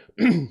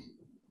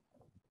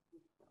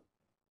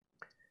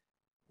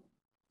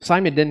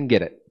 Simon didn't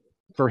get it.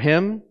 For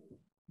him,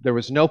 there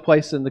was no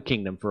place in the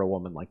kingdom for a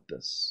woman like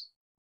this.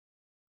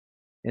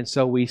 And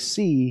so we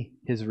see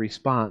his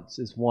response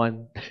is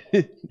one,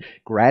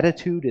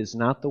 gratitude is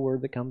not the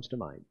word that comes to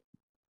mind.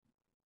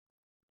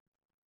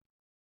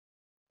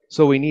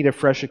 So we need a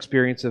fresh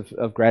experience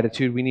of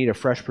gratitude. We need a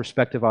fresh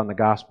perspective on the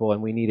gospel,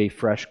 and we need a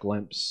fresh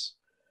glimpse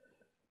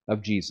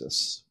of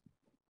Jesus.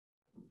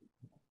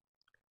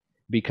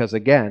 Because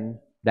again,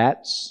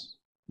 that's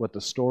what the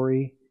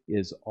story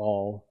is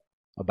all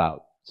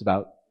about. It's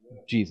about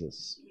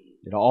Jesus.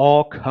 It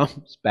all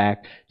comes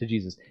back to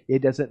Jesus.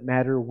 It doesn't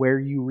matter where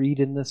you read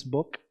in this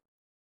book,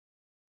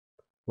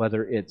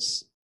 whether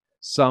it's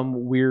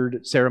some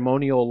weird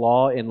ceremonial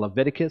law in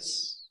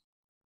Leviticus,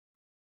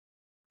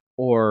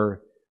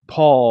 or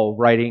Paul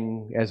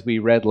writing, as we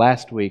read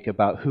last week,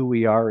 about who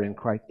we are in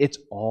Christ. It's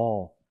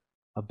all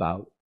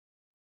about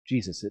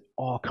Jesus. It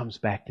all comes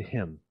back to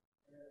him.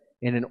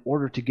 And in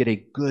order to get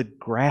a good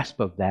grasp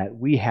of that,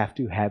 we have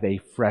to have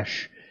a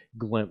fresh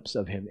glimpse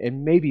of him.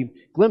 And maybe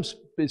glimpse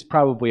is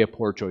probably a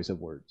poor choice of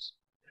words.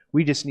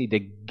 We just need to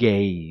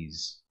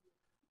gaze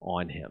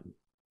on him.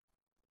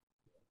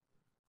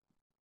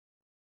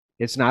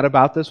 It's not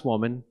about this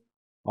woman,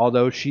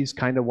 although she's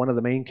kind of one of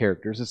the main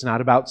characters. It's not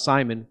about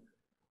Simon.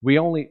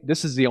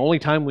 This is the only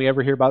time we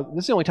ever hear about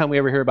this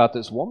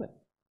woman.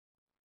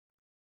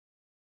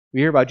 We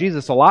hear about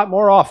Jesus a lot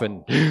more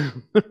often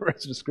than the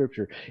rest of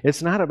Scripture.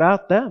 It's not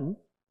about them.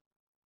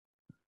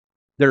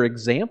 They're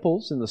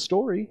examples in the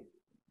story.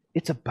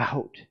 It's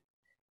about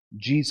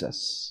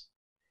Jesus.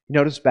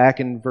 Notice back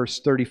in verse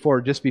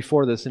 34, just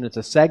before this, and it's a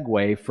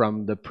segue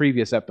from the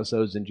previous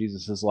episodes in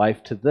Jesus'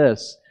 life to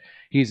this,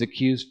 he's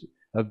accused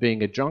of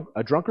being a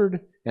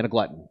drunkard and a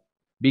glutton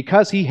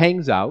because he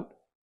hangs out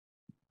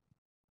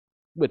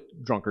with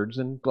drunkards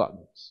and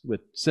gluttons,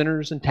 with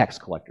sinners and tax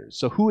collectors.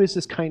 So who is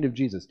this kind of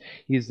Jesus?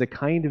 He is the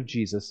kind of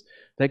Jesus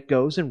that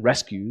goes and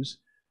rescues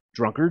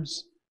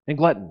drunkards and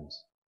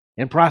gluttons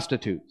and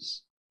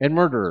prostitutes and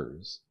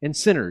murderers and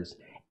sinners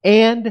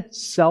and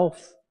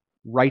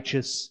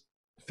self-righteous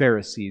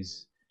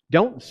Pharisees.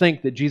 Don't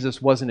think that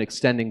Jesus wasn't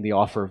extending the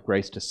offer of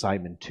grace to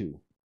Simon too.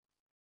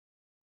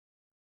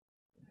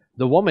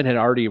 The woman had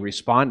already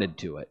responded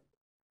to it.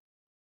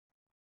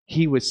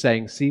 He was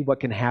saying, see what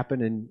can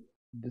happen, and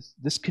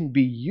this can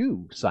be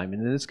you, Simon,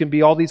 and this can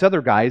be all these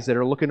other guys that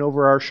are looking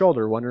over our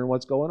shoulder wondering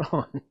what's going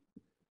on.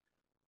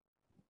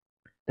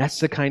 That's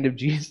the kind of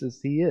Jesus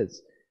he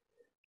is.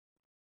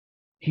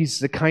 He's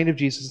the kind of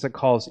Jesus that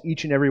calls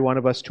each and every one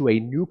of us to a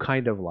new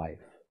kind of life.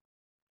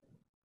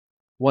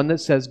 One that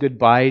says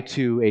goodbye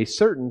to a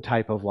certain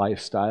type of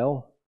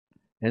lifestyle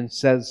and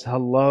says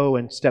hello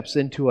and steps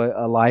into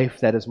a life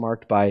that is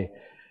marked by,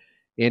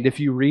 and if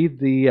you read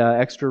the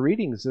extra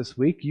readings this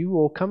week, you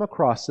will come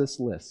across this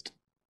list.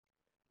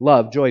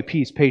 Love, joy,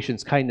 peace,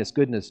 patience, kindness,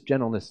 goodness,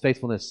 gentleness,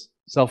 faithfulness,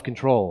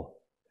 self-control.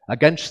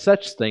 Against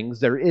such things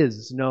there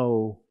is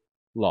no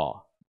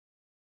law.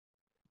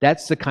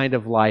 That's the kind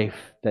of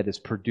life that is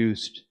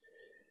produced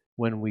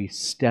when we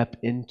step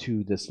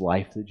into this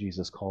life that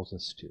Jesus calls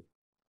us to.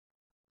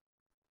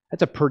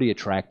 That's a pretty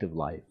attractive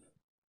life.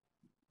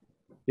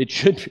 It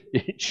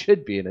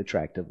should be an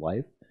attractive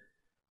life.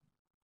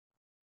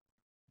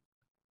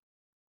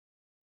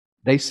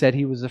 They said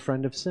he was a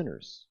friend of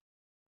sinners.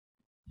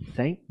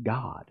 Thank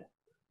God.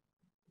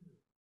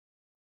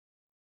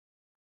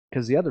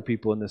 Because the other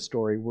people in this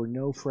story were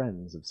no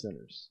friends of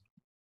sinners.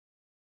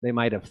 They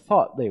might have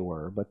thought they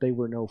were, but they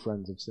were no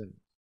friends of sinners.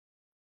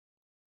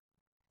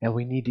 And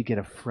we need to get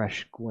a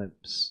fresh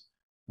glimpse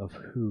of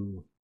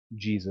who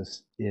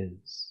Jesus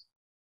is.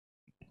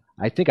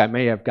 I think I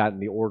may have gotten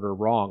the order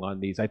wrong on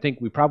these. I think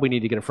we probably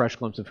need to get a fresh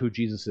glimpse of who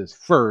Jesus is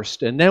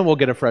first, and then we'll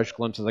get a fresh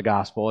glimpse of the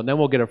gospel, and then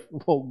we'll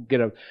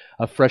get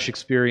a fresh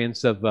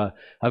experience of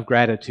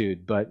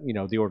gratitude. But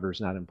the order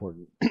is not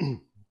important.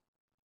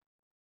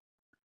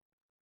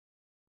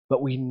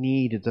 But we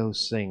need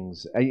those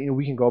things.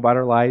 We can go about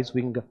our lives.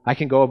 I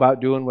can go about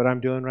doing what I'm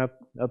doing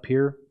up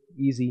here,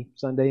 easy,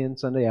 Sunday in,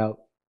 Sunday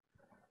out.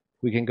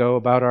 We can go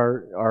about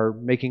our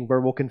making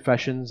verbal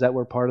confessions that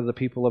we're part of the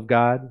people of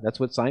God. That's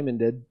what Simon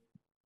did.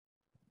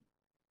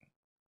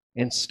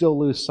 And still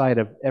lose sight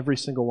of every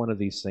single one of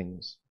these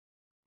things.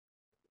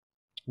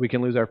 We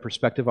can lose our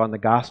perspective on the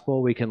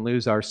gospel. We can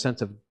lose our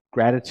sense of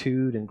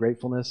gratitude and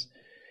gratefulness.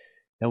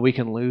 And we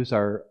can lose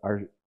our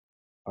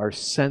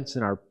sense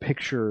and our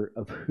picture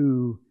of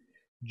who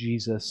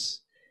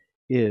Jesus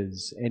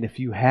is. And if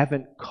you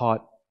haven't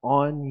caught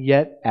on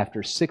yet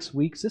after 6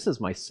 weeks, this is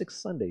my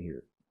 6th Sunday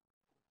here.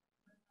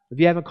 If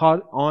you haven't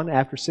caught on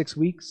after 6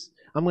 weeks,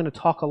 I'm going to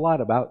talk a lot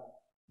about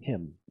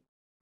him.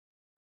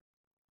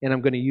 And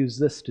I'm going to use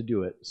this to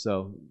do it,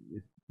 so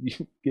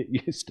you get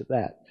used to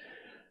that.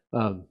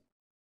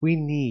 We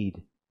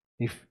need,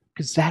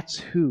 because that's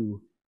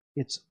who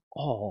it's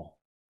all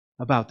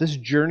about. This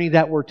journey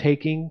that we're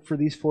taking for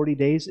these 40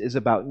 days is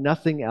about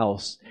nothing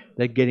else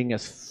than getting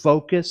us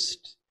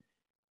focused,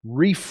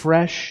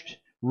 refreshed,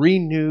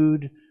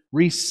 renewed,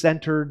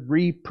 recentered,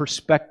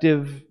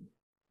 re-perspective,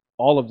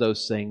 all of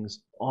those things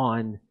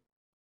on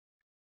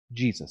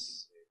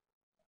Jesus.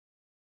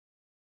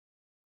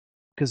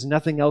 Because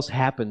nothing else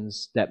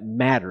happens that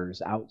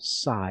matters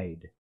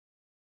outside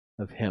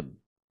of him.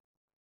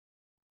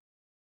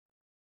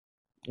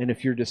 And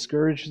if you're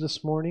discouraged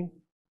this morning,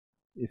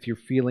 if you're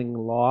feeling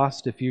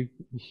lost, if you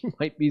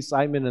might be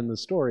Simon in the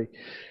story,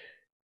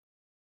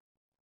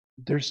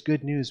 there's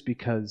good news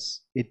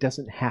because it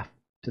doesn't have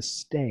to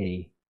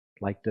stay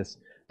like this.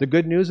 The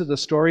good news of the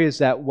story is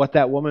that what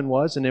that woman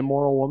was, an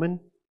immoral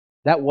woman,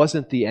 that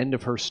wasn't the end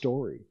of her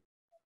story.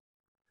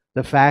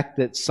 The fact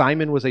that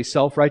Simon was a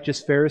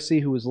self-righteous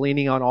Pharisee who was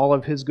leaning on all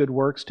of his good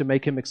works to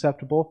make him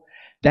acceptable,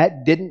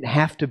 that didn't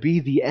have to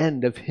be the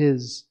end of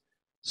his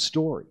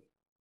story.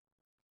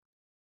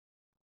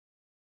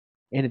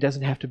 And it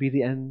doesn't have to be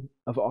the end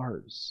of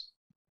ours.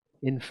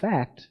 In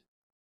fact,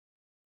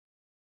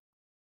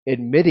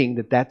 admitting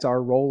that that's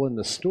our role in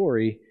the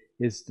story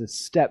is the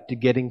step to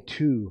getting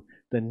to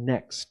the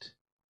next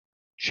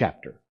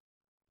chapter.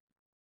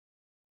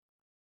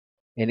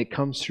 And it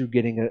comes through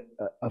getting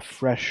a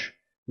fresh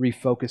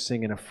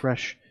refocusing and a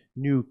fresh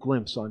new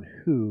glimpse on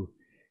who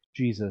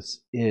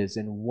Jesus is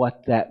and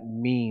what that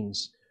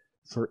means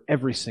for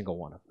every single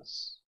one of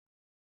us.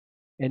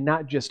 And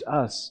not just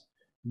us,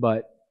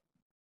 but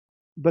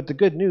the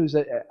good news,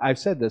 I've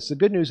said this, the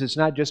good news is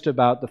not just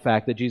about the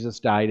fact that Jesus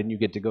died and you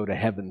get to go to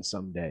heaven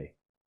someday.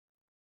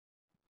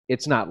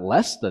 It's not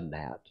less than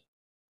that,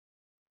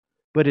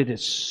 but it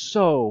is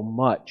so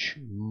much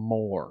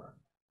more.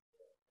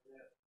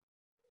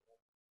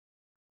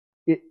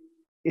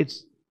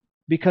 It's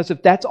because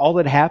if that's all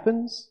that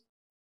happens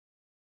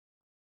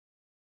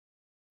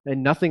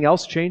and nothing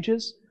else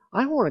changes,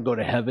 I don't want to go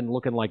to heaven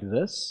looking like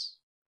this.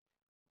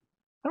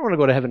 I don't want to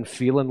go to heaven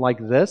feeling like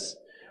this.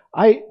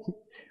 I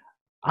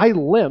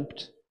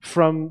limped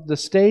from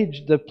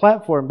the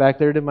platform back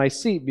there to my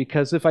seat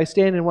because if I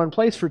stand in one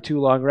place for too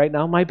long right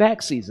now, my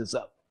back seizes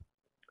up.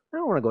 I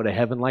don't want to go to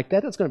heaven like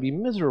that. It's going to be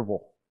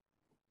miserable.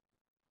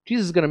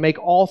 Jesus is going to make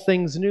all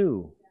things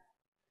new.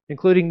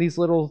 including these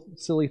little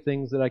silly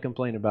things that I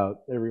complain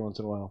about every once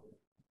in a while,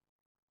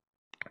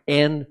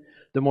 and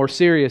the more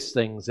serious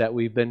things that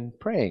we've been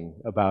praying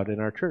about in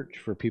our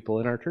church for people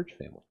in our church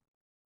family.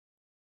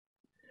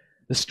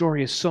 The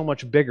story is so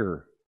much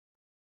bigger.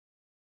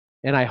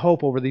 And I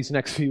hope over these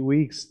next few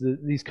weeks,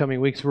 these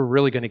coming weeks, we're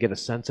really going to get a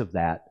sense of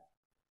that.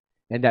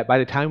 And that by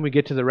the time we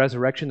get to the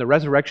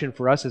resurrection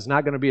for us is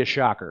not going to be a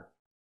shocker.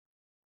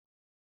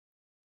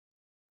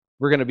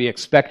 We're going to be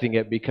expecting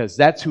it because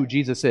that's who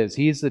Jesus is.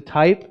 He's the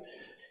type.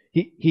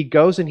 He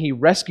goes and he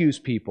rescues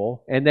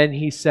people, and then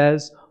he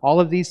says, all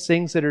of these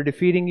things that are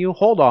defeating you,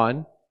 hold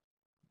on.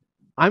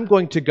 I'm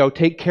going to go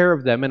take care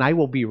of them, and I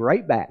will be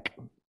right back.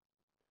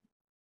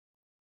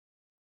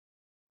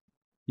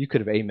 You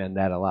could have amen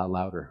that a lot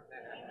louder.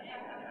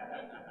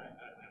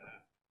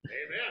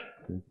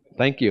 Amen.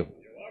 Thank you.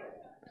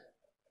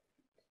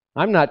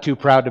 I'm not too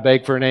proud to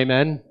beg for an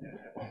amen.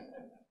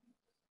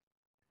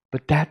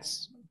 But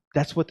that's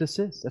what this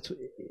is.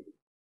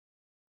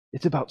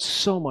 It's about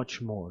so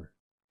much more.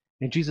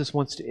 And Jesus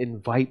wants to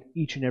invite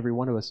each and every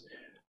one of us.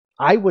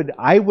 I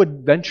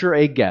would venture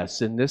a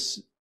guess in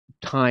this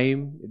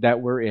time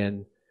that we're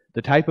in,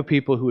 the type of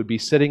people who would be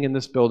sitting in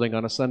this building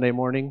on a Sunday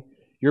morning,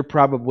 you're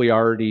probably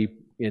already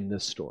in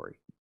this story.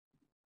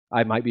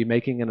 I might be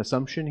making an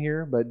assumption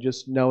here, but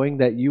just knowing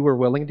that you were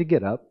willing to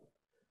get up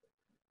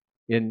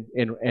and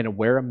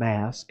wear a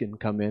mask and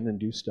come in and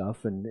do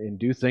stuff and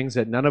do things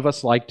that none of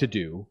us like to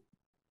do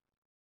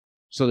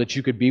so that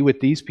you could be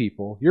with these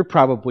people, you're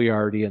probably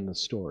already in the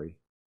story.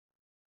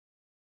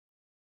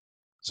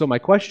 So my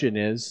question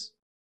is,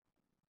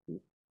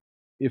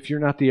 if you're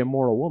not the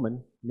immoral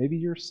woman, maybe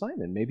you're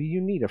Simon. Maybe you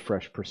need a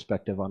fresh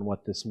perspective on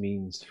what this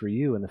means for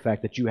you and the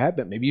fact that you have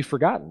been. Maybe you've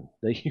forgotten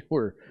that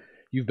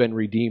you've been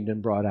redeemed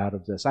and brought out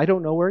of this. I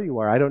don't know where you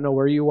are. I don't know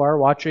where you are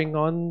watching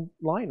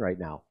online right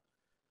now.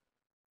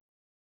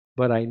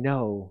 But I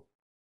know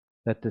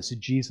that this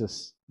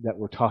Jesus that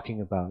we're talking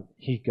about,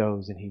 he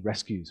goes and he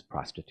rescues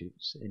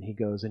prostitutes. And he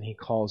goes and he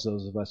calls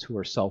those of us who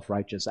are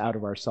self-righteous out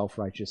of our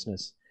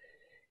self-righteousness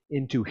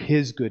into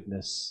his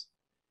goodness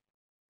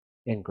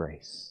and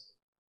grace.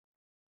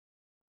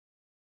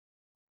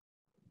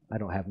 I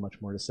don't have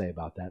much more to say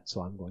about that, so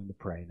I'm going to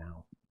pray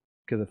now.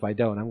 Because if I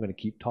don't, I'm going to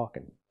keep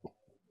talking.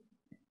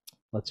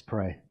 Let's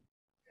pray.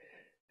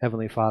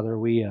 Heavenly Father,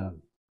 we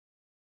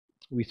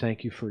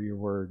thank you for your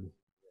word.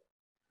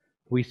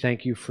 We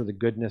thank you for the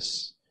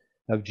goodness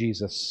of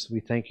Jesus. We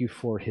thank you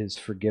for his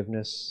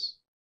forgiveness.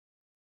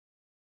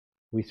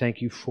 We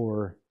thank you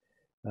for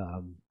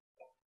the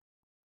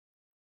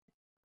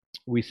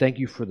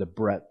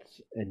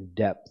breadth and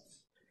depth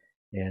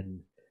and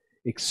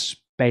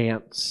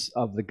expanse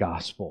of the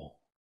gospel.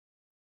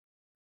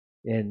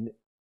 And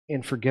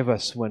forgive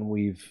us when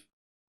we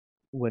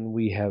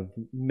have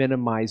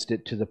minimized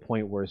it to the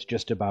point where it's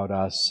just about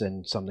us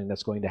and something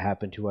that's going to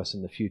happen to us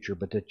in the future,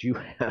 but that you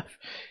have,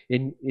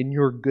 in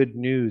your good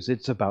news,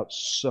 it's about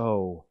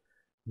so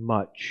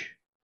much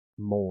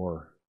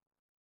more.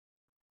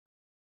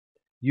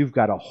 You've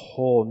got a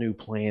whole new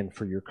plan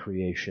for your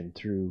creation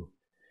through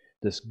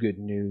this good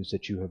news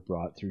that you have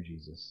brought through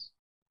Jesus.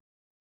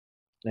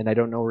 And I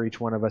don't know where each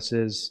one of us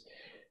is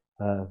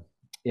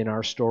in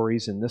our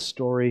stories, in this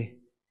story,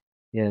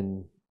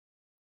 in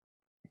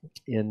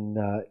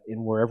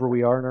wherever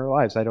we are in our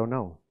lives. I don't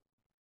know.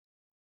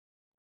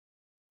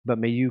 But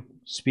may you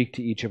speak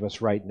to each of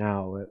us right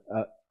now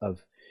of,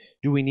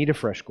 do we need a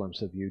fresh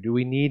glimpse of you? Do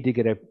we need to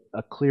get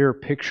a clear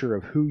picture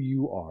of who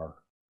you are?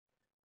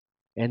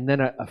 And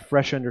then a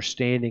fresh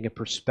understanding, a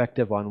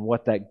perspective on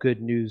what that good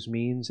news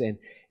means. And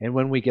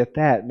when we get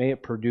that, may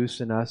it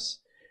produce in us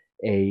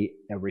a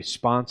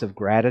response of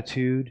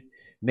gratitude.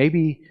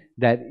 Maybe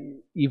that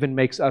even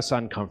makes us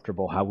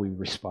uncomfortable how we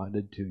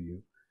responded to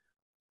you.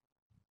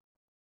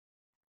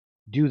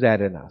 Do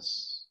that in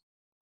us.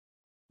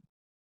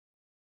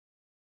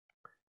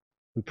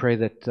 We pray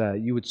that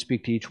you would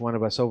speak to each one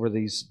of us over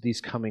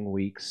these coming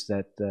weeks,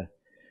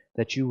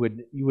 that you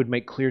would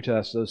make clear to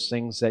us those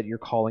things that you're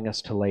calling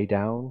us to lay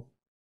down,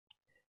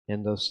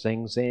 and those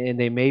things, and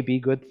they may be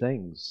good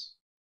things,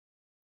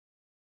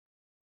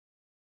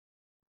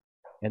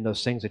 and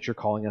those things that you're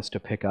calling us to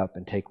pick up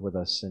and take with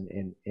us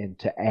and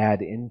to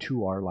add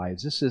into our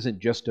lives. This isn't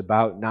just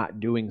about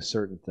not doing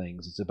certain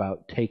things. It's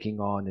about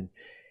taking on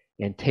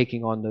and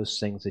taking on those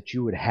things that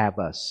you would have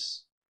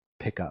us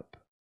pick up.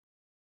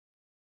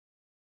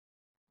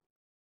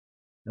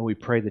 And we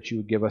pray that you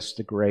would give us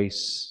the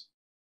grace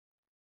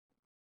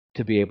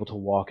to be able to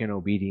walk in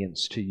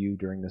obedience to you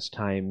during this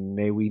time.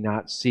 May we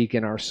not seek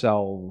in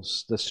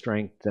ourselves the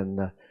strength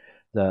and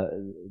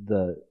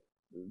the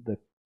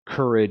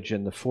courage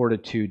and the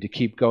fortitude to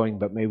keep going,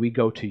 but may we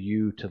go to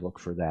you to look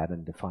for that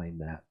and to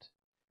find that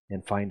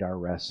and find our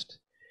rest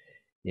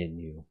in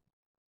you.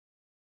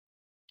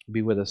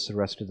 Be with us the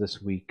rest of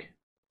this week.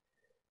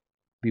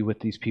 Be with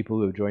these people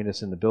who have joined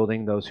us in the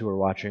building, those who are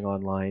watching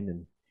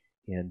online,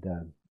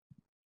 and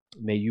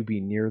may you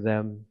be near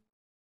them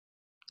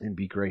and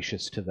be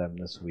gracious to them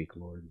this week,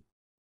 Lord.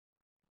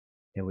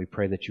 And we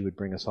pray that you would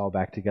bring us all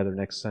back together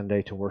next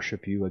Sunday to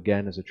worship you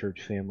again as a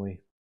church family.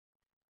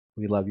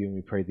 We love you and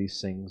we pray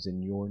these things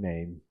in your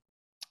name.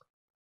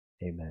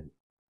 Amen.